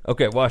Washington.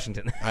 Okay,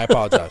 Washington. I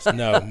apologize.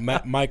 No,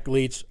 Mike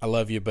Leach, I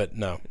love you, but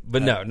no.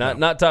 But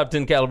not top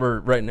 10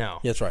 caliber right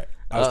now. That's right.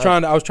 I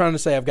was trying to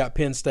say I've got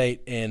Penn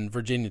State and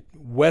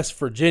West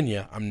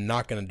Virginia. I'm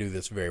not going to do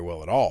this very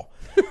well at all.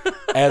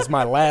 As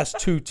my last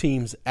 2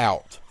 teams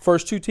out.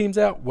 First 2 teams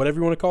out, whatever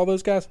you want to call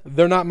those guys,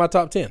 they're not my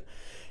top 10.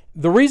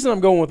 The reason I'm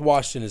going with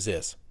Washington is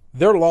this.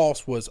 Their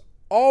loss was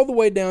all the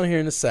way down here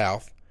in the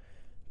South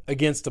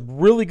against a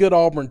really good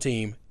Auburn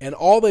team, and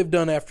all they've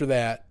done after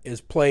that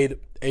is played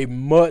a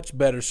much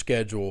better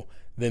schedule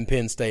than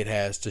Penn State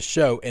has to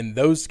show. And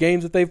those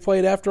games that they've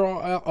played after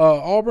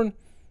Auburn,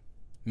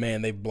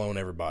 man, they've blown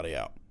everybody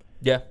out.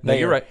 Yeah, no,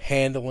 you're right.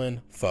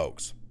 Handling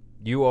folks.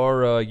 You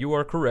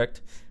are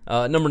correct.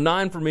 Number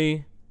 9 for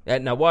me.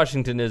 Now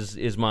Washington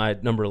is my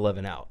number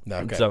 11 out.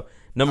 Okay. So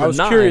number 9. I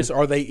was curious,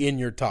 are they in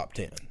your top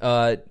 10?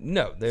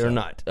 No, they are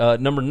not.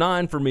 Number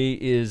 9 for me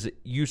is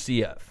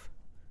UCF.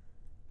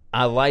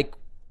 I like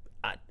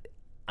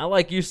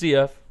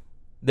UCF.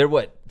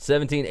 They're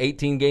 17,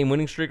 18 game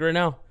winning streak right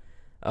now.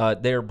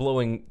 They're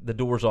blowing the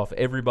doors off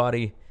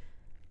everybody.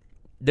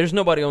 There's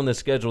nobody on this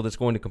schedule that's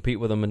going to compete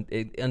with them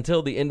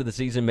until the end of the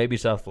season, maybe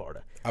South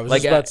Florida. I was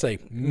just about to say,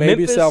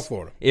 maybe Memphis, South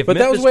Florida. But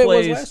Memphis that was the way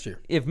it was last year.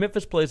 If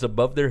Memphis plays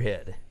above their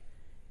head,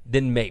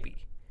 then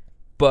maybe.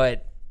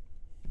 But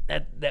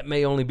that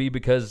may only be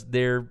because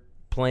they're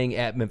playing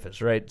at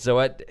Memphis, right?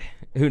 So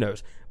who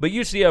knows? But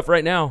UCF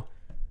right now,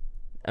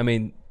 I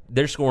mean,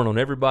 they're scoring on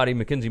everybody.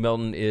 Mackenzie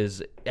Melton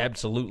is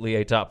absolutely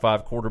a top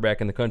 5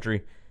 quarterback in the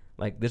country.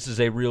 Like, this is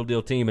a real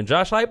deal team. And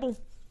Josh Heupel,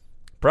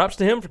 props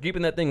to him for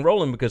keeping that thing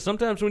rolling, because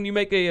sometimes when you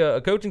make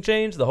a coaching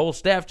change, the whole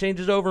staff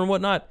changes over and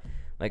whatnot.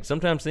 Like,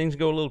 sometimes things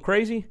go a little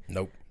crazy.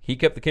 Nope. He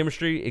kept the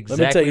chemistry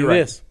exactly right. Let me tell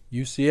you this.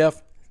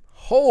 UCF,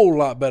 whole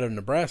lot better than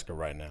Nebraska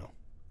right now.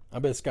 I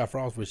bet Scott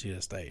Frost wish he'd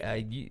have stayed.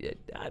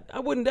 I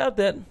wouldn't doubt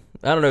that.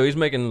 I don't know. He's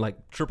making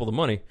like triple the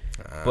money.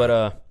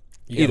 But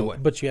either way.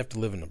 But you have to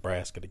live in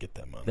Nebraska to get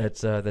that money.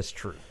 That's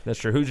true. That's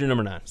true. Who's your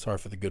number 9? Sorry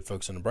for the good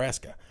folks in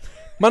Nebraska.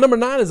 My number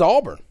 9 is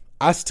Auburn.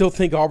 I still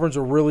think Auburn's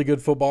a really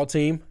good football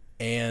team.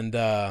 And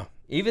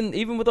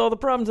even with all the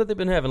problems that they've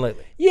been having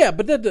lately. Yeah,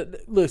 but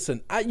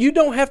listen, you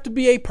don't have to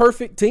be a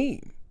perfect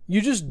team.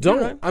 You just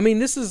don't. Right. I mean,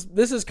 this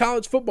is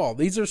college football.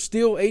 These are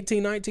still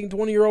 18, 19,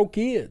 20-year-old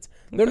kids.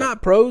 They're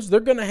not pros. They're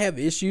going to have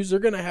issues. They're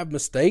going to have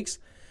mistakes.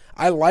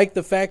 I like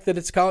the fact that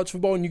it's college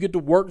football and you get to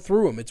work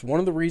through them. It's one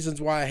of the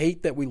reasons why I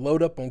hate that we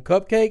load up on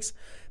cupcakes,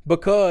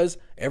 because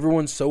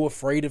everyone's so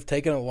afraid of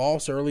taking a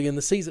loss early in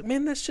the season.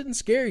 Man, that shouldn't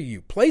scare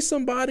you. Play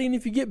somebody, and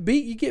if you get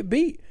beat, you get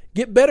beat.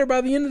 Get better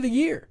by the end of the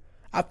year.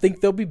 I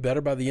think they'll be better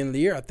by the end of the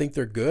year. I think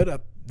they're good.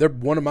 They're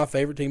one of my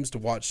favorite teams to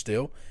watch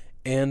still.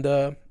 And,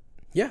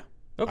 yeah,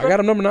 okay. I got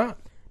them number 9.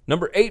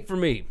 Number 8 for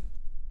me.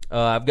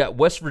 I've got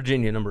West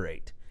Virginia, number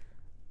 8.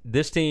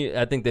 This team,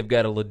 I think they've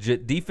got a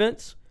legit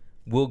defense.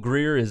 Will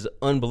Grier is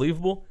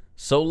unbelievable.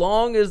 So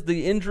long as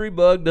the injury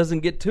bug doesn't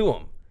get to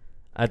them,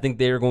 I think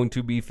they are going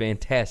to be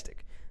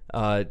fantastic.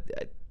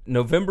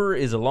 November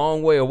is a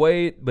long way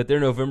away, but their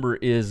November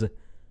is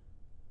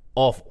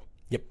awful.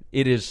 Yep.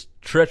 It is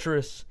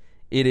treacherous.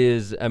 It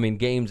is,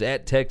 games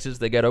at Texas.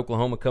 They got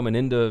Oklahoma coming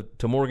into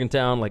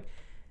Morgantown. Like,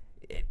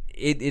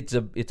 it's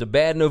a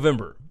bad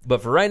November.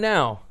 But for right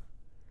now,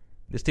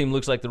 this team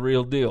looks like the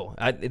real deal.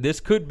 This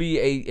could be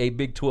a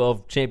Big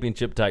 12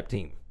 championship type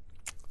team.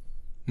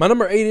 My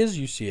number 8 is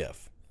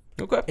UCF.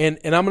 Okay.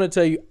 And I'm going to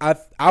tell you,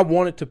 I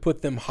wanted to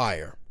put them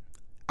higher.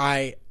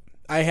 I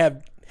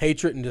have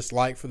hatred and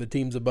dislike for the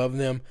teams above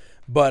them,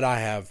 but I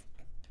have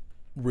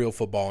real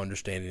football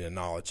understanding and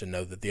knowledge and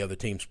know that the other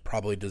teams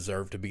probably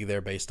deserve to be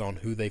there based on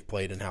who they've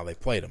played and how they've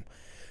played them.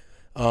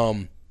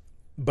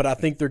 But I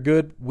think they're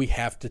good. We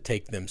have to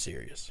take them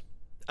serious.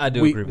 I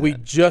do agree with that. We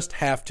just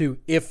have to.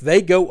 If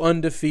they go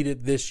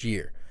undefeated this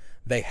year,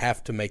 they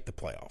have to make the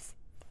playoff.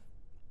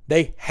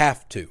 They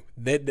have to.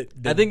 I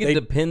think it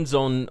depends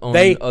on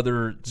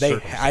other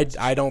circumstances.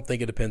 I don't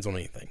think it depends on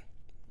anything.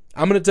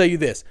 I'm going to tell you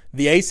this.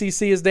 The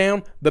ACC is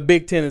down. The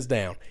Big Ten is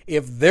down.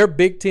 If their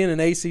Big Ten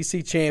and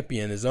ACC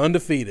champion is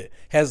undefeated,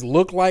 has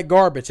looked like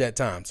garbage at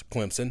times,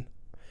 Clemson,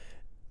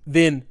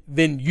 then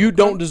you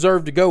don't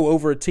deserve to go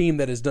over a team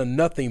that has done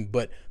nothing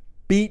but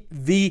beat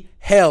the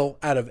hell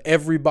out of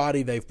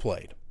everybody they've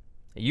played.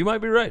 You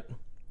might be right.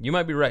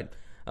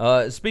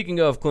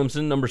 Speaking of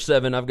Clemson, number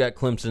 7, I've got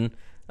Clemson.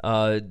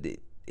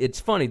 It's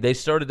funny. They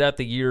started out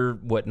the year,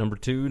 number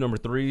 2, number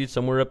 3,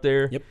 somewhere up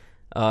there?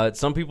 Yep.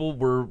 Some people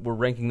were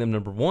ranking them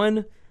number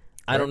 1.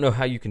 I don't know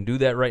how you can do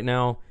that right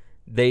now.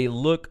 They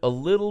look a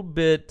little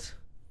bit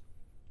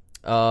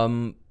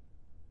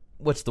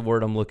what's the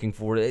word I'm looking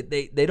for?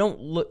 They don't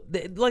look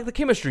like the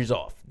chemistry's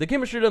off. The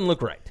chemistry doesn't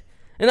look right.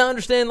 And I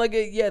understand,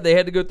 they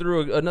had to go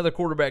through another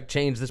quarterback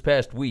change this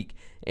past week,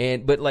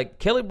 but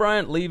Kelly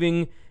Bryant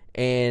leaving,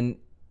 and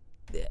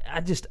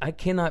I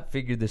cannot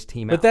figure this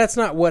team out. But that's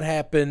not what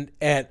happened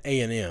at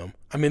A&M.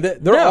 I mean,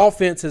 their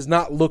offense has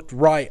not looked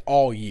right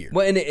all year.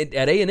 Well, and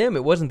at A&M,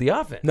 it wasn't the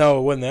offense. No,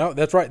 it wasn't.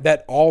 That's right.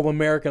 That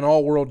All-American,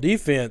 All-World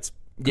defense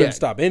couldn't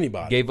stop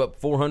anybody. Gave up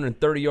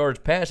 430 yards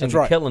passing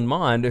to Kellen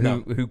Mond,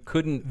 who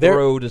couldn't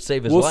throw to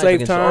save his life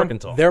against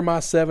Arkansas. They're my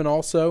 7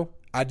 also.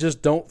 I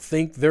just don't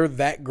think they're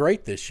that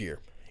great this year.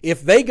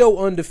 If they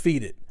go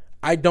undefeated,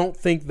 I don't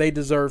think they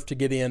deserve to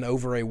get in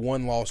over a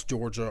one-loss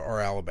Georgia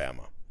or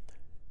Alabama.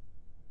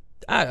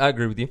 I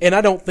agree with you. And I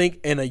don't think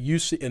an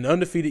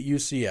undefeated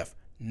UCF.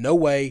 No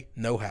way,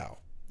 no how.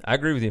 I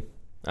agree with you.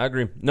 I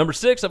agree. Number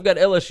 6, I've got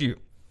LSU.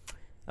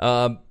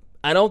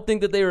 I don't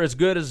think that they are as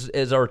good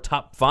as our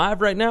top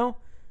 5 right now.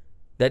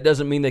 That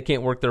doesn't mean they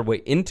can't work their way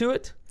into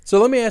it. So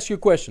let me ask you a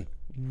question.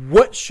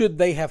 What should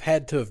they have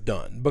had to have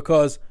done?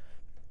 Because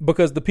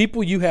the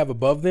people you have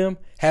above them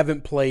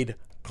haven't played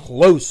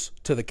close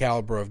to the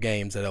caliber of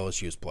games that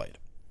LSU has played.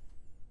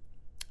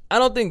 I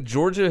don't think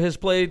Georgia has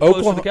played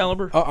close to the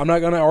caliber. I'm not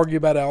going to argue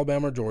about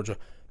Alabama or Georgia.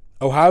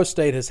 Ohio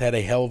State has had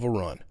a hell of a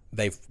run.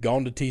 They've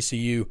gone to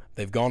TCU.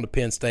 They've gone to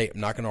Penn State.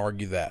 I'm not going to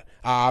argue that.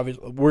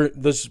 We're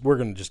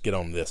going to just get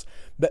on this.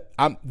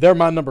 They're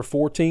my number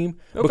 4 team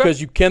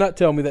because you cannot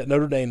tell me that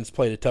Notre Dame has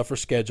played a tougher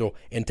schedule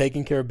and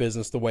taken care of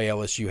business the way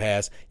LSU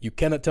has. You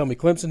cannot tell me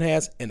Clemson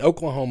has, and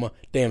Oklahoma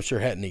damn sure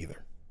hadn't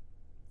either.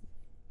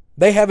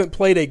 They haven't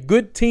played a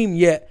good team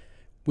yet.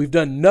 We've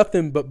done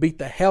nothing but beat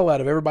the hell out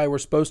of everybody we're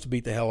supposed to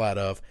beat the hell out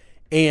of.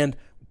 And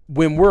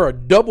when we're a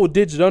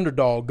double-digit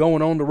underdog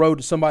going on the road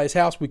to somebody's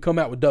house, we come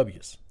out with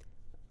W's.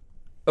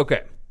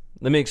 Okay,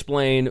 let me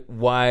explain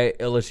why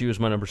LSU is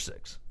my number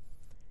 6.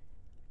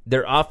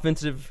 Their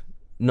offensive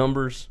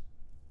numbers,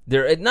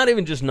 they're not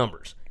even just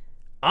numbers.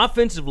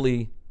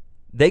 Offensively,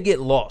 they get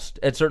lost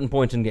at certain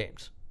points in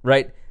games,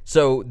 right?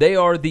 So they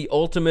are the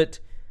ultimate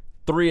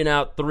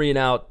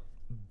 3-and-out,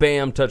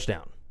 bam,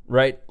 touchdown,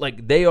 right?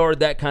 They are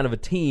that kind of a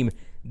team.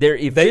 Their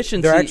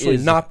efficiency they're actually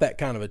not that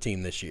kind of a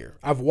team this year.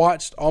 I've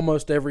watched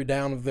almost every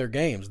down of their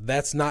games.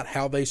 That's not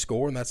how they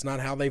score, and that's not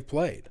how they've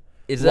played.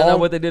 Is that not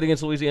what they did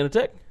against Louisiana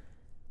Tech?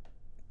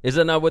 Is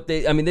that not what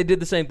they did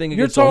the same thing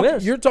against Ole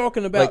Miss. You're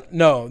talking about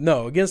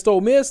no, against Ole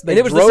Miss.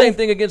 It was the same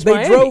thing against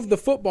Miami. They drove the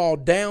football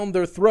down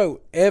their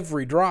throat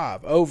every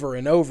drive over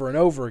and over and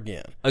over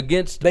again.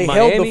 They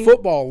held the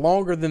football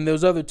longer than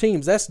those other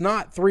teams. That's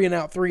not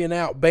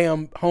 3-and-out,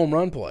 bam, home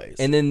run plays.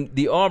 And then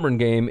the Auburn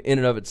game in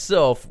and of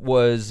itself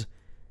was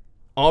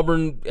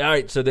Auburn. All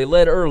right, so they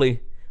led early.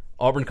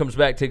 Auburn comes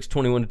back, takes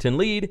 21-10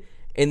 lead,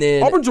 and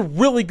then Auburn's a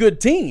really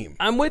good team.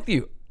 I'm with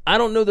you. I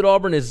don't know that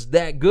Auburn is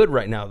that good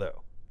right now,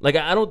 though.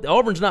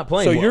 Auburn's not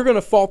playing. So well. You're going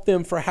to fault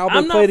them for how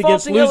they played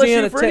against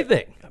Louisiana Tech.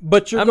 Anything.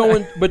 But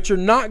you're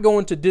not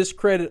going to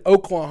discredit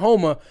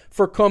Oklahoma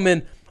for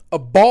coming a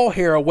ball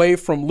hair away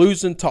from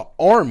losing to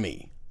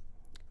Army.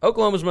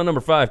 Oklahoma's my number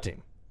 5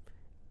 team,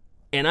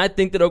 and I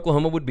think that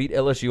Oklahoma would beat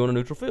LSU on a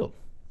neutral field.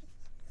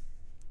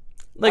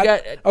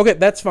 Okay,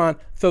 that's fine.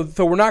 So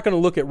we're not going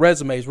to look at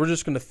resumes. We're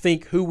just going to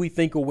think who we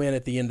think will win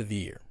at the end of the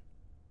year.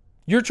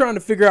 You're trying to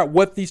figure out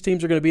what these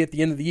teams are going to be at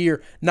the end of the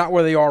year, not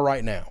where they are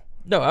right now.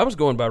 No, I was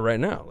going by right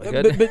now.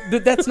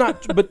 But that's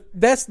not. But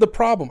that's the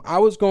problem. I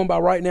was going by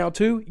right now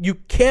too. You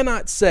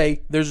cannot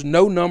say there's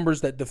no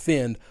numbers that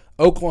defend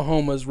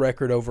Oklahoma's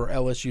record over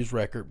LSU's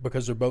record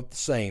because they're both the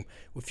same.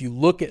 If you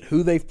look at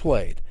who they've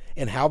played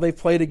and how they've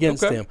played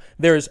against them,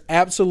 there is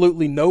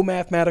absolutely no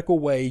mathematical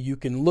way you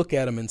can look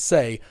at them and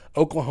say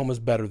Oklahoma's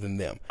better than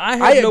them.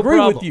 I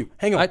agree with you.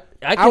 Hang on,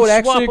 I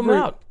would swap them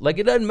out.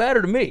 It doesn't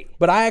matter to me.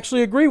 But I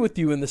actually agree with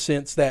you in the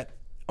sense that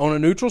on a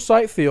neutral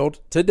site field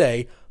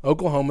today,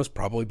 Oklahoma's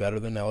probably better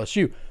than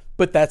LSU.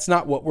 But that's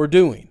not what we're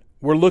doing.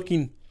 We're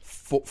looking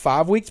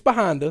 5 weeks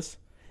behind us,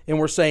 and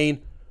we're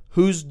saying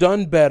who's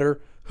done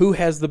better, who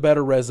has the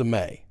better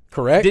resume.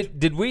 Correct?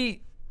 Did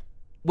we?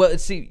 Well,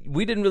 see,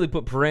 we didn't really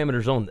put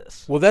parameters on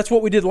this. Well, that's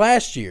what we did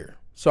last year.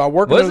 So I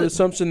work under the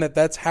assumption that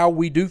that's how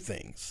we do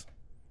things.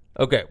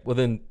 Okay, well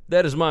then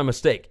that is my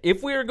mistake.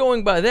 If we are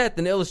going by that,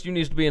 then LSU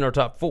needs to be in our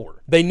top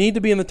 4. They need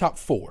to be in the top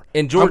 4.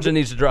 And Georgia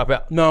needs to drop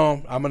out.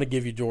 No, I'm going to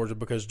give you Georgia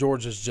because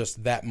Georgia's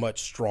just that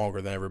much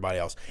stronger than everybody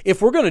else.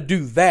 If we're going to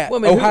do that,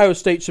 Ohio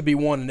State should be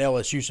 1 and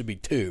LSU should be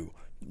 2.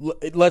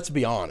 Let's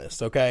be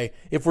honest, okay?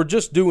 If we're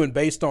just doing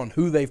based on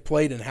who they've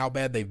played and how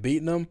bad they've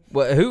beaten them.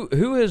 Well,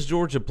 who has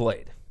Georgia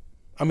played?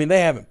 I mean,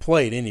 they haven't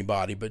played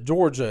anybody, but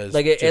Georgia is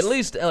at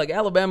least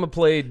Alabama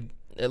played.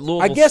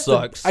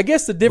 Louisville I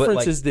guess the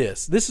difference is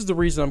this. This is the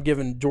reason I'm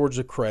giving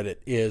Georgia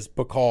credit is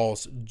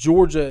because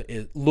Georgia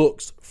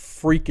looks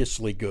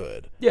freakishly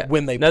good. Yeah.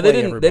 When they play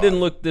everybody.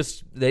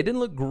 They didn't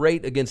look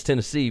great against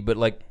Tennessee, but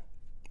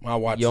I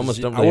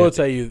will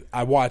tell you,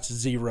 I watched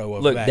 0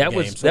 of that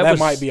game, so that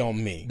might be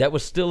on me. That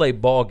was still a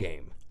ball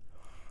game.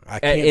 I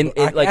can't.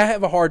 I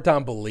have a hard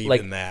time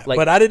believing that,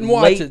 but I didn't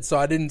watch it, so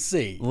I didn't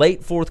see.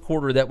 Late fourth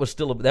quarter, that was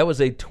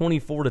a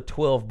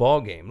 24-12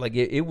 ball game.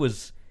 It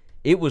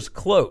was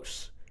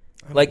close.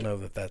 I don't know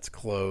that that's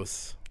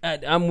close. I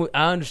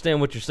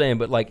understand what you're saying,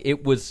 but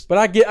it was. But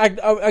I get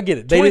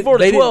it.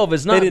 24-12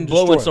 is not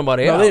blowing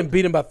somebody out. No, they didn't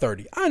beat them by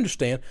 30. I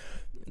understand.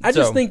 I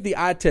just think the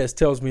eye test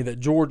tells me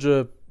that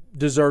Georgia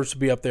deserves to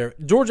be up there.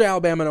 Georgia,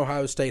 Alabama, and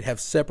Ohio State have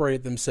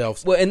separated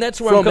themselves. Well, and that's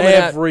where I'm coming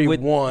at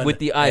with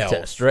the eye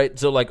test, right?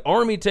 So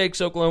Army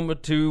takes Oklahoma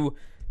to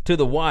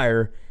the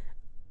wire,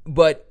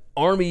 but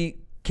Army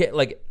can't.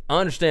 I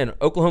understand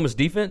Oklahoma's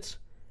defense,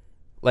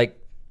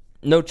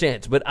 no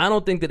chance. But I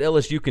don't think that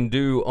LSU can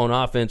do on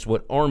offense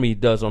what Army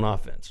does on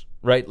offense,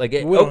 right?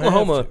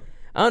 Oklahoma,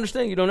 I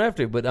understand you don't have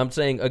to, but I'm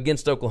saying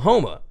against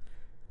Oklahoma,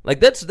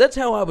 that's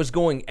how I was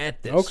going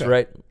at this,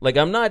 right?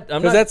 I'm not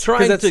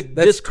trying to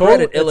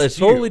discredit LSU. It's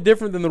totally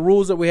different than the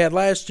rules that we had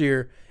last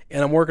year,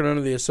 and I'm working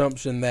under the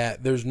assumption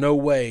that there's no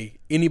way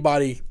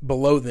anybody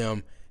below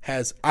them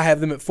has. I have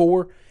them at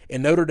 4,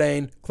 and Notre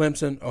Dame,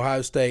 Clemson,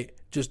 Ohio State,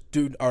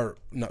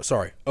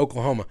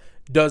 Oklahoma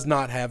does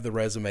not have the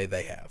resume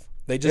they have.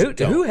 They just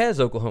don't. Who has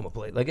Oklahoma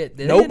played?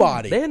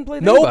 Nobody. They hadn't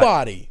played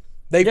nobody.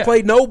 They've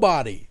played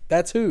nobody.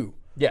 That's who.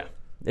 Yeah.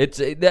 And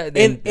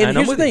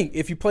here's the thing: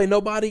 if you play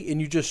nobody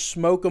and you just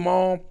smoke them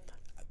all,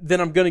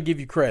 then I'm going to give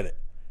you credit.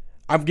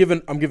 I'm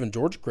giving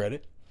Georgia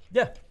credit.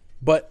 Yeah.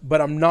 But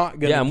I'm not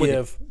going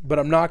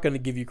to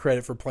give you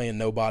credit for playing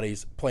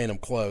nobodies, playing them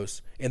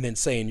close, and then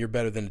saying you're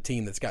better than a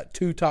team that's got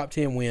 2 top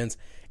 10 wins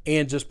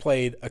and just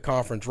played a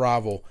conference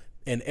rival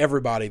and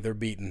everybody they're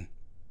beating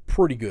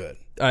pretty good.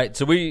 All right,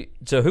 so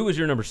who was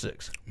your number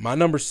 6? My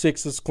number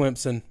 6 is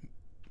Clemson.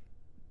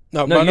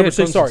 No, my number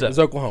 6 is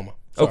Oklahoma.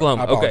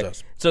 Oklahoma. Okay.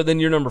 So then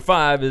your number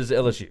 5 is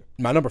LSU.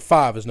 My number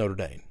 5 is Notre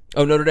Dame.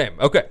 Oh, Notre Dame.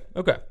 Okay.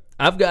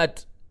 I've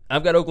got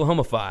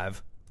Oklahoma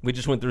 5. We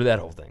just went through that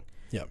whole thing.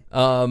 Yeah.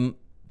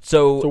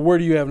 So where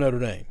do you have Notre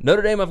Dame?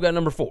 Notre Dame, I've got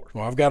number 4.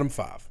 Well, I've got them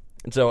 5.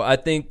 And so I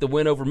think the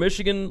win over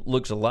Michigan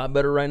looks a lot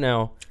better right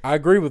now. I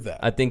agree with that.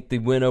 I think the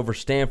win over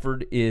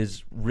Stanford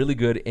is really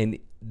good, and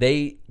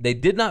they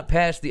did not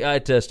pass the eye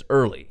test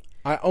early.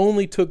 I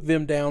only took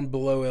them down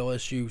below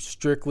LSU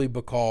strictly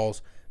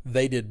because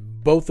they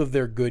did both of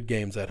their good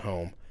games at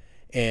home,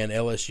 and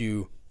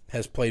LSU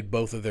has played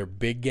both of their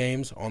big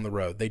games on the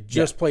road. They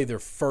just played their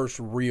first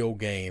real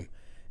game,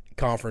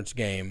 conference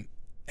game,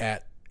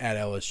 at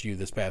LSU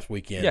this past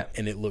weekend,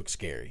 and it looked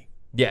scary.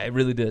 Yeah, it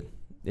really did.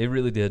 It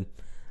really did.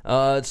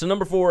 So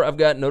number 4, I've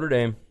got Notre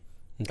Dame.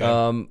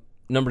 Okay.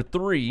 Number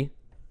 3,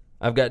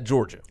 I've got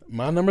Georgia.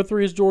 My number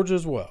 3 is Georgia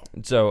as well.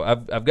 So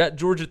I've got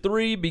Georgia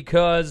 3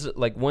 because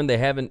they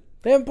haven't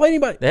played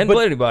anybody. They haven't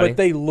played anybody, but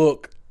they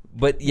look.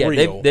 But yeah,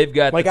 real. they've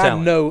got the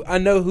talent. I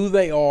know who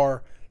they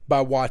are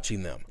by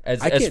watching them. As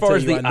far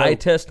as the eye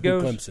test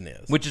goes,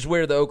 Clemson is, which is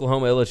where the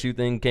Oklahoma LSU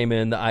thing came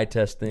in, the eye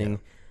test thing.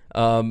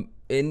 Yeah.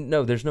 And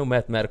no, there's no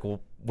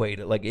mathematical way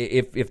to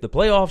if the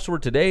playoffs were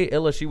today,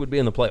 LSU would be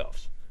in the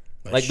playoffs.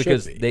 They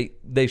should be.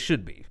 They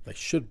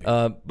should be.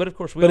 But of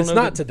course, it's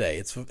not today.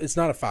 It's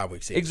not a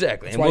 5-week season.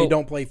 Exactly. That's why you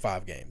don't play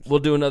 5 games. We'll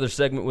do another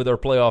segment with our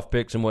playoff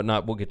picks and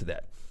whatnot. We'll get to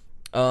that.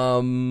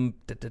 And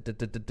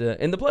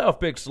the playoff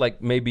picks,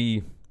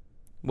 maybe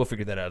we'll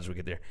figure that out as we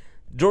get there.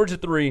 Georgia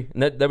 3,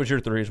 and that was your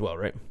 3 as well,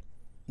 right?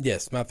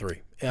 Yes, my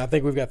 3. And I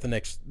think we've got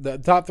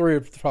the top 3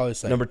 are probably the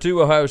same. Number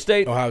 2, Ohio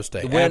State.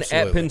 The win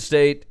at Penn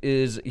State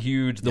is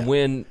huge. The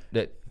win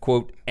that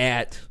quote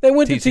at they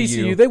went TCU. To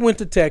TCU. They went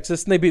to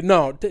Texas and they beat.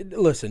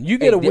 Listen, you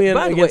get a win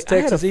against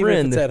Texas even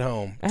if it's at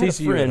home. I had a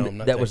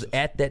friend that was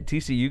at that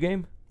TCU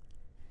game.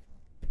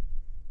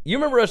 You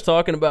remember us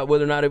talking about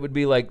whether or not it would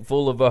be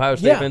full of Ohio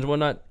State fans and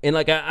whatnot? And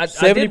I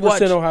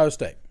 70% Ohio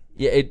State.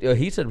 Yeah,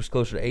 he said it was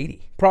closer to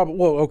 80. Probably.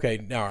 Well,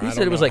 okay. No, he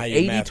said it was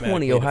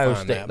 80-20 Ohio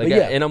State.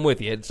 And I'm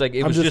with you. It's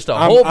it was just a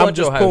whole bunch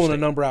of Ohio State. I'm just pulling a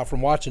number out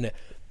from watching it.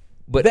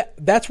 But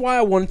that's why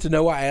I wanted to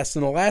know. I asked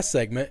in the last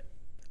segment,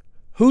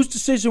 whose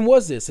decision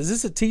was this? Is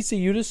this a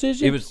TCU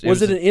decision?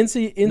 Was it an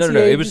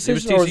NCAA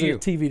decision or was it a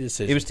TV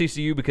decision? It was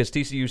TCU because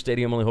TCU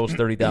Stadium only holds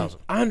 30,000.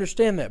 I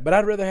understand that, but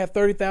I'd rather have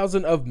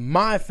 30,000 of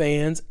my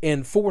fans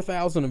and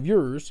 4,000 of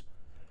yours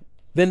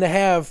than to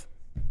have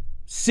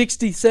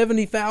 60,000,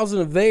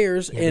 70,000 of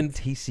theirs and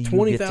TCU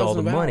 20,000 gets all the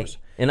of money. ours.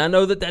 And I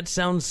know that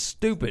sounds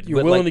stupid.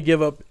 You're willing to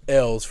give up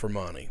L's for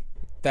money.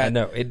 I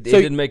know. It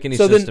didn't make any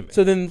sense to me.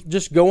 So then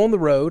just go on the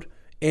road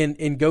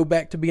and go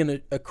back to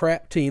being a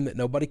crap team that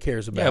nobody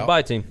cares about. Yeah,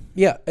 bye team.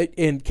 Yeah,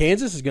 and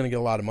Kansas is going to get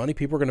a lot of money.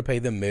 People are going to pay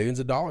them millions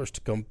of dollars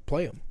to come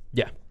play them.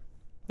 Yeah,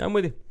 I'm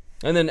with you.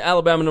 And then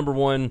Alabama number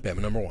one.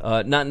 Alabama number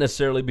one. Not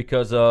necessarily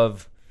because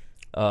of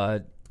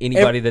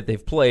anybody that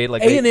they've played.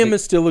 Like A&M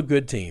is still a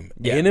good team.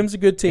 Yeah. A&M's a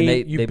good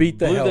team. You beat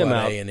the hell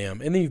out of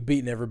A&M, and then you've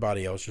beaten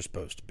everybody else you're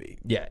supposed to beat.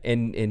 Yeah,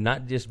 and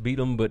not just beat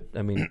them, but,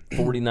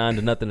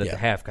 49-0 at the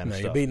half kind of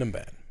stuff. You're beating them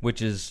bad.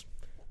 Which is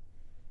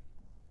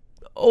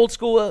old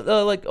school,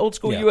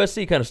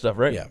 USC kind of stuff,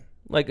 right? Yeah.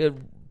 Like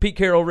Pete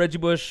Carroll, Reggie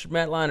Bush,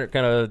 Matt Leinart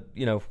kind of,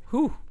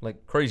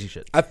 like crazy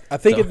shit. I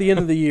think at the end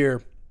of the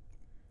year,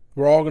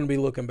 we're all going to be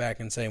looking back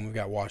and saying we've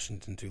got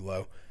Washington too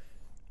low.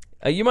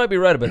 You might be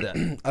right about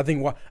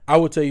that. I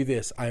will tell you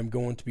this: I am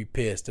going to be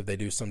pissed if they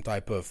do some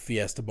type of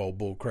Fiesta Bowl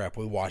bull crap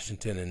with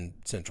Washington and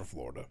Central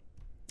Florida.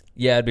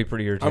 Yeah, I'd be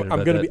pretty irritated.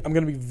 I'm going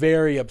to be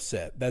very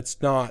upset.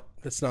 That's not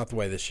the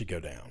way this should go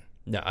down.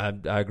 No,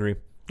 I agree.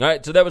 All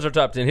right, so that was our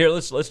top 10. Here,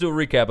 let's do a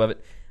recap of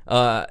it.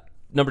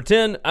 Number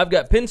 10, I've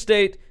got Penn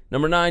State.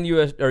 Number 9,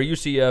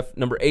 UCF.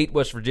 Number 8,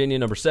 West Virginia.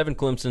 Number 7,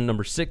 Clemson.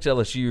 Number 6,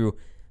 LSU.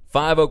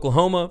 5,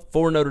 Oklahoma.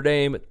 4, Notre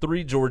Dame.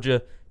 3,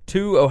 Georgia.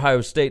 2,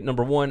 Ohio State.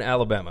 Number 1,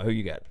 Alabama. Who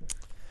you got?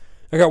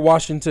 I got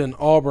Washington,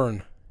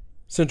 Auburn,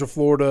 Central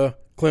Florida,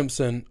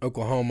 Clemson,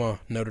 Oklahoma,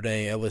 Notre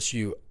Dame,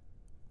 LSU,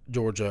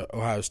 Georgia,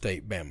 Ohio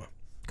State, Bama.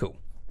 Cool.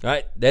 All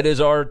right, that is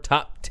our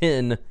top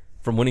 10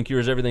 from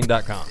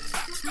winningcureseverything.com.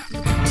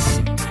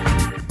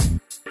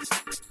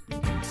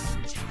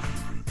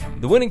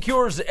 The Winning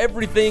Cures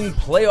Everything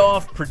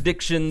playoff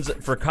predictions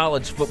for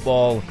college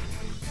football.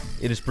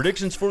 It is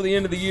predictions for the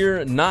end of the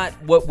year, not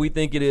what we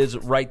think it is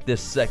right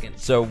this second.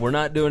 So we're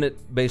not doing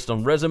it based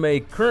on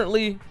resume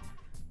currently.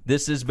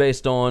 This is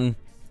based on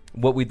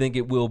what we think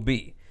it will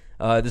be.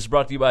 This is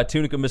brought to you by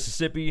Tunica,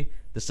 Mississippi,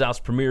 the South's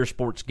premier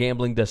sports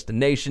gambling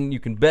destination. You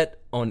can bet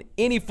on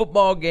any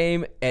football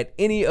game at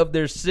any of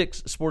their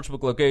 6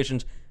 sportsbook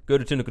locations. Go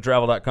to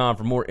tunicatravel.com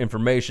for more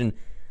information.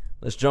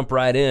 Let's jump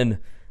right in.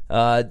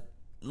 We're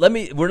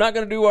not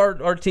going to do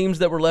our teams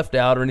that were left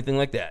out or anything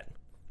like that.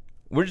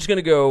 We're just going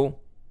to go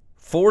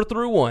 4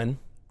 through 1,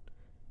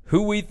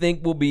 who we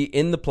think will be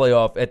in the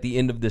playoff at the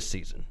end of this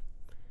season.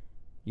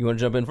 You want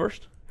to jump in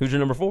first? Who's your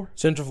number 4?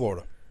 Central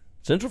Florida.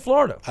 Central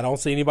Florida. I don't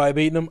see anybody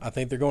beating them. I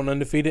think they're going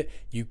undefeated.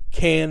 You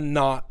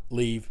cannot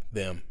leave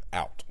them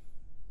out.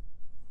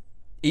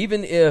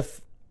 Even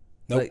if,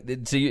 nope.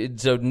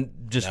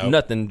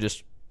 Nothing,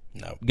 just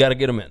got to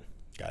get them in.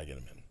 Got to get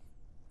them in.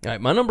 All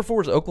right, my number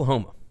 4 is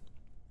Oklahoma.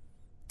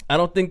 I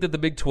don't think that the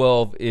Big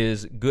 12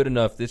 is good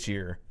enough this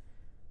year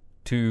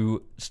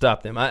to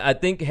stop them. I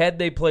think had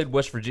they played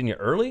West Virginia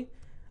early,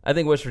 I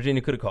think West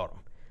Virginia could have caught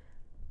them.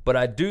 But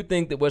I do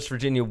think that West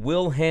Virginia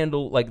will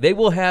handle, they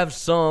will have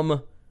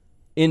some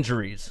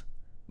injuries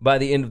by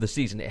the end of the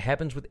season. It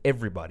happens with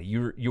everybody.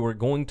 You are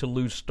going to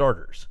lose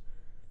starters.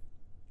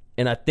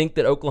 And I think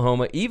that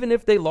Oklahoma, even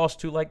if they lost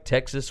to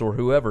Texas or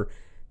whoever,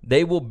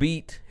 they will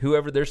beat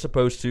whoever they're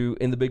supposed to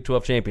in the Big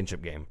 12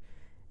 championship game.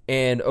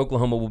 And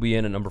Oklahoma will be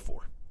in at number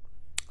 4.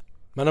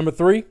 My number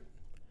 3,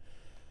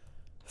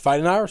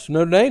 Fighting Irish from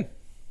Notre Dame.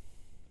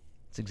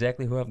 That's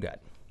exactly who I've got.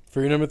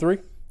 For your number 3?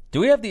 Do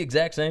we have the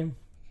exact same?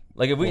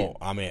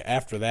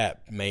 After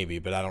that, maybe,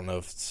 but I don't know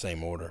if it's the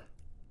same order.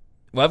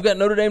 Well, I've got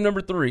Notre Dame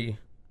number 3.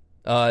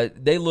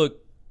 They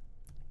look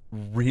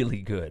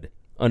really good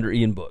under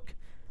Ian Book.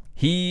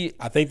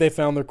 I think they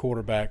found their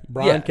quarterback.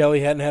 Brian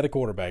Kelly hadn't had a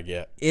quarterback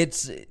yet.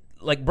 It's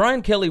like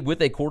Brian Kelly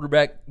with a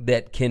quarterback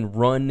that can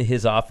run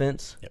his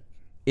offense. Yep.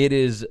 It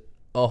is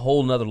a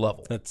whole nother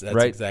level. That's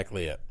right?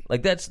 exactly it.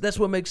 That's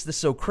what makes this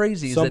so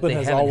crazy is that they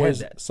haven't had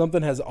that.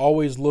 Something has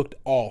always looked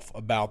off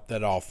about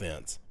that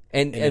offense.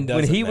 And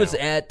when he was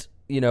at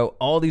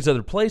all these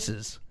other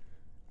places,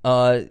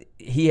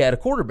 he had a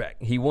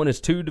quarterback. He won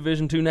his 2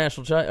 Division II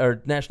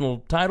national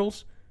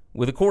titles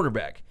with a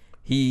quarterback.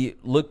 He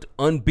looked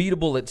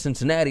unbeatable at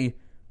Cincinnati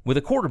with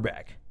a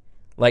quarterback.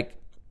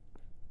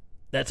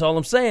 That's all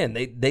I'm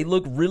saying. They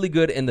look really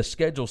good, and the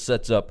schedule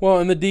sets up. Well,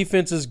 and the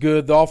defense is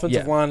good. The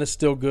offensive line is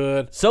still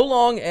good. So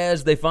long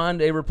as they find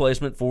a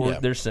replacement for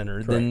their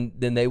center,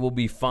 then they will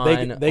be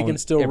fine. They can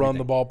still run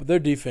the ball, but their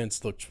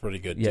defense looks pretty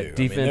good too.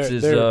 Defense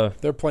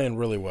they're playing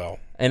really well.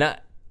 And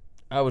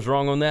I was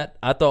wrong on that.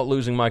 I thought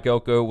losing Mike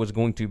Elko was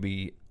going to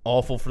be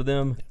awful for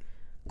them.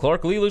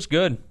 Clark Lee looks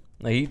good.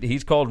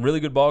 He's called really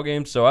good ball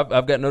games. So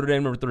I've got Notre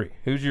Dame number 3.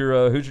 Who's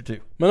your 2?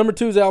 My number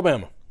 2 is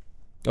Alabama.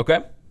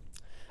 Okay.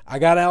 I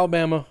got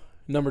Alabama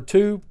number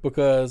 2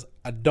 because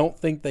I don't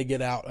think they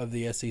get out of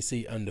the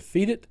SEC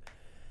undefeated,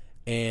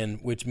 and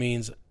which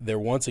means they're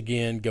once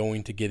again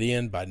going to get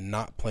in by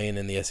not playing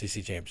in the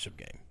SEC championship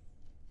game.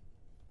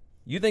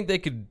 You think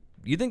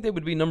they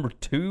would be number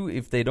 2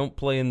 if they don't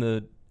play in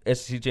the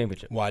SEC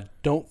championship? Well, I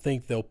don't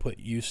think they'll put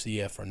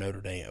UCF or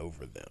Notre Dame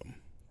over them.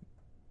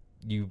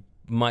 You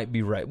might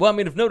be right. Well,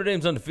 if Notre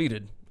Dame's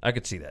undefeated, I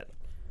could see that.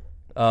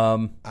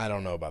 I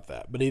don't know about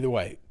that, but either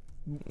way.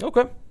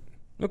 Okay.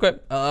 Okay.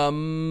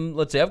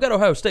 Let's see. I've got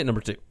Ohio State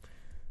number 2.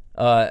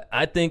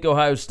 I think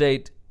Ohio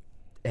State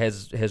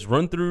has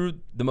run through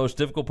the most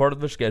difficult part of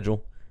their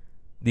schedule.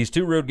 These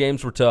 2 road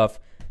games were tough.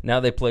 Now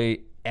they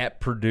play at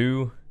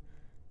Purdue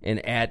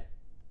and at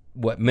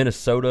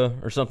Minnesota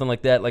or something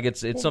like that. Like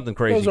it's something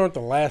crazy. Those aren't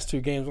the last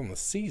 2 games on the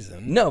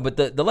season. No, but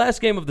the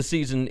last game of the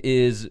season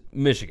is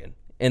Michigan,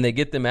 and they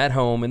get them at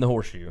home in the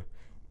Horseshoe,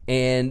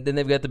 and then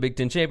they've got the Big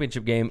Ten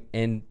championship game,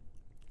 and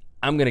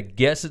I'm gonna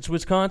guess it's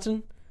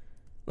Wisconsin.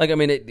 Like, I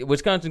mean,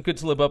 Wisconsin could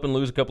slip up and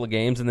lose a couple of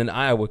games, and then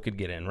Iowa could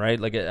get in, right?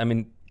 Like, I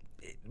mean,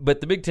 but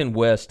the Big Ten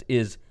West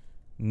is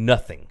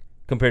nothing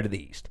compared to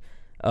the East.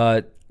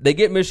 They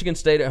get Michigan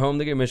State at home.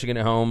 They get Michigan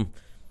at home.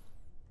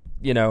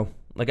 You know,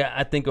 like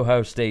I think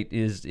Ohio State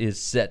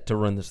is set to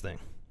run this thing.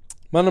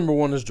 My number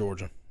 1 is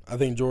Georgia. I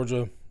think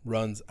Georgia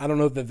runs. I don't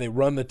know that they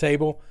run the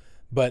table,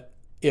 but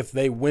if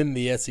they win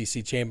the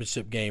SEC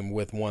championship game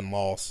with 1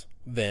 loss,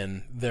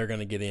 then they're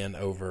going to get in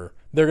over.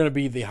 They're going to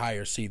be the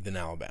higher seed than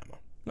Alabama.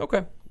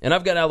 Okay, and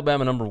I've got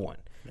Alabama number 1.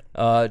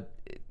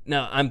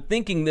 Now I'm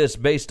thinking this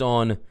based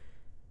on.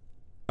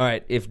 All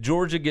right, if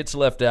Georgia gets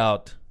left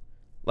out,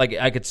 like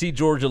I could see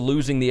Georgia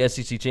losing the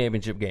SEC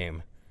championship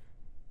game,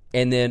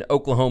 and then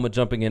Oklahoma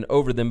jumping in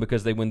over them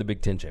because they win the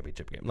Big Ten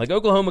championship game. Like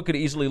Oklahoma could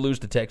easily lose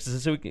to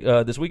Texas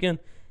this weekend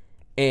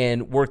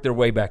and work their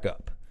way back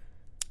up.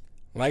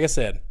 Like I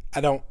said,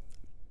 I don't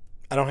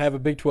have a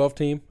Big 12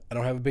 team. I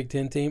don't have a Big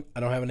 10 team. I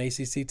don't have an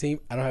ACC team.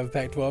 I don't have a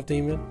Pac-12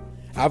 team.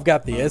 I've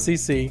got the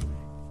SEC.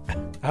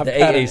 I've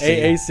got an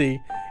AAC,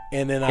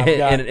 and then I've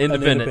got an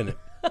independent.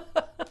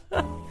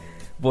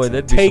 Boy,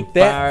 that'd be take some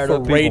that for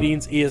people.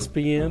 Ratings,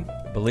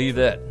 ESPN. Believe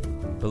that.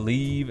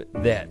 Believe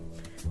that.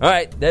 All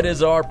right, that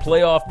is our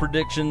playoff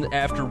prediction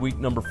after week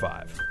number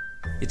 5.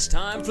 It's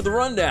time for the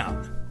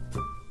rundown.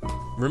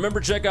 Remember,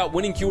 check out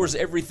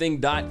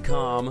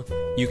winningcureseverything.com.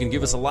 You can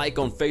give us a like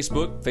on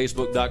Facebook,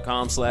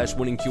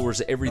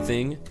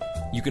 facebook.com/winningcureseverything.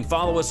 You can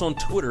follow us on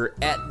Twitter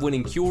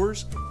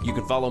 @winningcures. You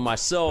can follow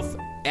myself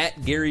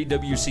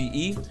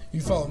 @GaryWCE.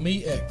 You follow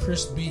me at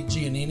Chris B.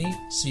 Giannini,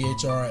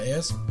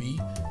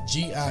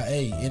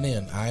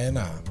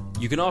 ChrisBGiannini.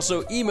 You can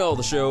also email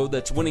the show.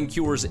 That's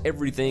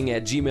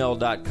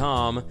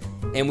winningcureseverything@gmail.com.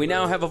 And we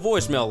now have a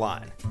voicemail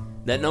line.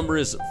 That number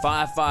is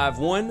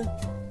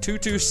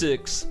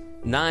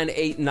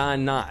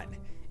 551-226-9899.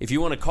 If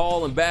you want to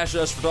call and bash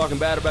us for talking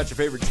bad about your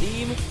favorite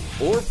team,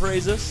 or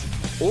praise us,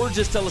 or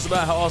just tell us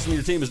about how awesome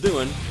your team is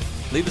doing,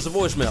 leave us a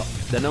voicemail.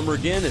 That number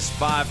again is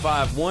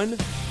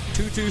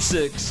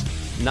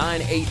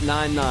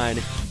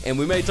 551-226-9899, and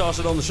we may toss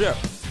it on the show.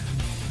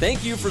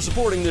 Thank you for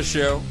supporting this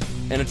show,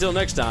 and until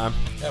next time,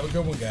 have a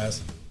good one,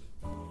 guys.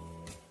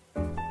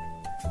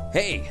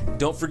 Hey,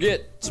 don't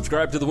forget,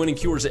 subscribe to the Winning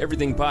Cures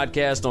Everything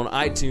podcast on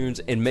iTunes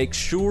and make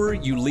sure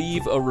you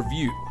leave a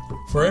review.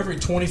 For every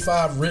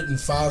 25 written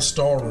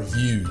 5-star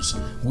reviews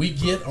we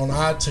get on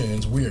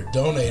iTunes, we are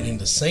donating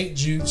to St.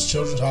 Jude's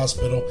Children's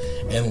Hospital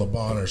and Le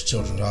Bonheur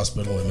Children's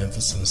Hospital in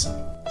Memphis, Tennessee.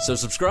 So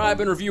subscribe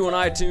and review on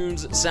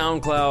iTunes,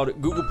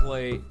 SoundCloud, Google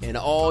Play, and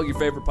all your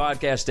favorite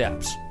podcast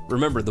apps.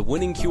 Remember, the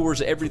Winning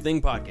Cures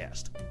Everything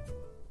podcast.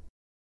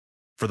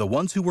 For the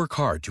ones who work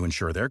hard to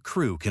ensure their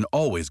crew can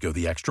always go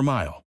the extra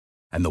mile,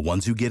 and the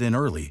ones who get in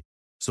early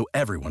so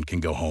everyone can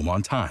go home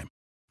on time,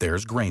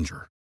 there's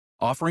Grainger,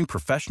 offering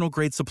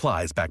professional-grade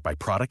supplies backed by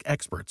product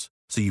experts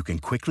so you can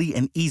quickly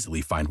and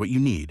easily find what you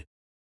need.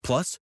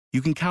 Plus,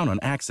 you can count on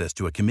access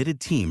to a committed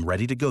team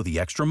ready to go the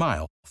extra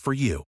mile for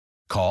you.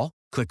 Call,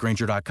 click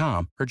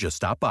Grainger.com, or just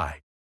stop by.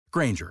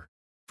 Grainger,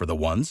 for the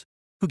ones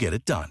who get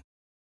it done.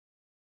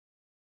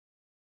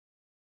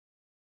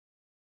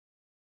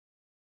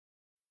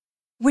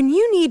 When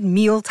you need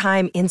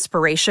mealtime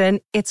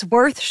inspiration, it's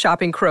worth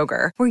shopping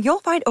Kroger, where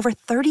you'll find over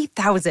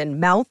 30,000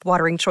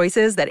 mouth-watering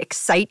choices that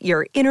excite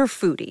your inner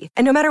foodie.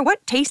 And no matter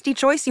what tasty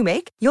choice you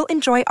make, you'll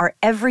enjoy our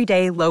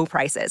everyday low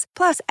prices,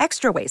 plus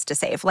extra ways to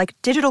save, like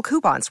digital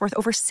coupons worth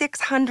over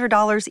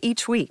 $600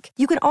 each week.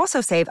 You can also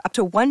save up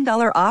to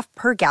 $1 off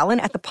per gallon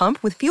at the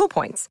pump with fuel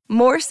points.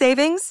 More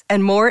savings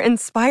and more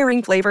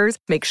inspiring flavors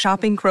make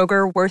shopping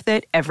Kroger worth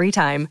it every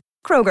time.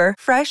 Kroger,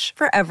 fresh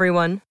for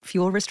everyone.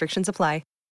 Fuel restrictions apply.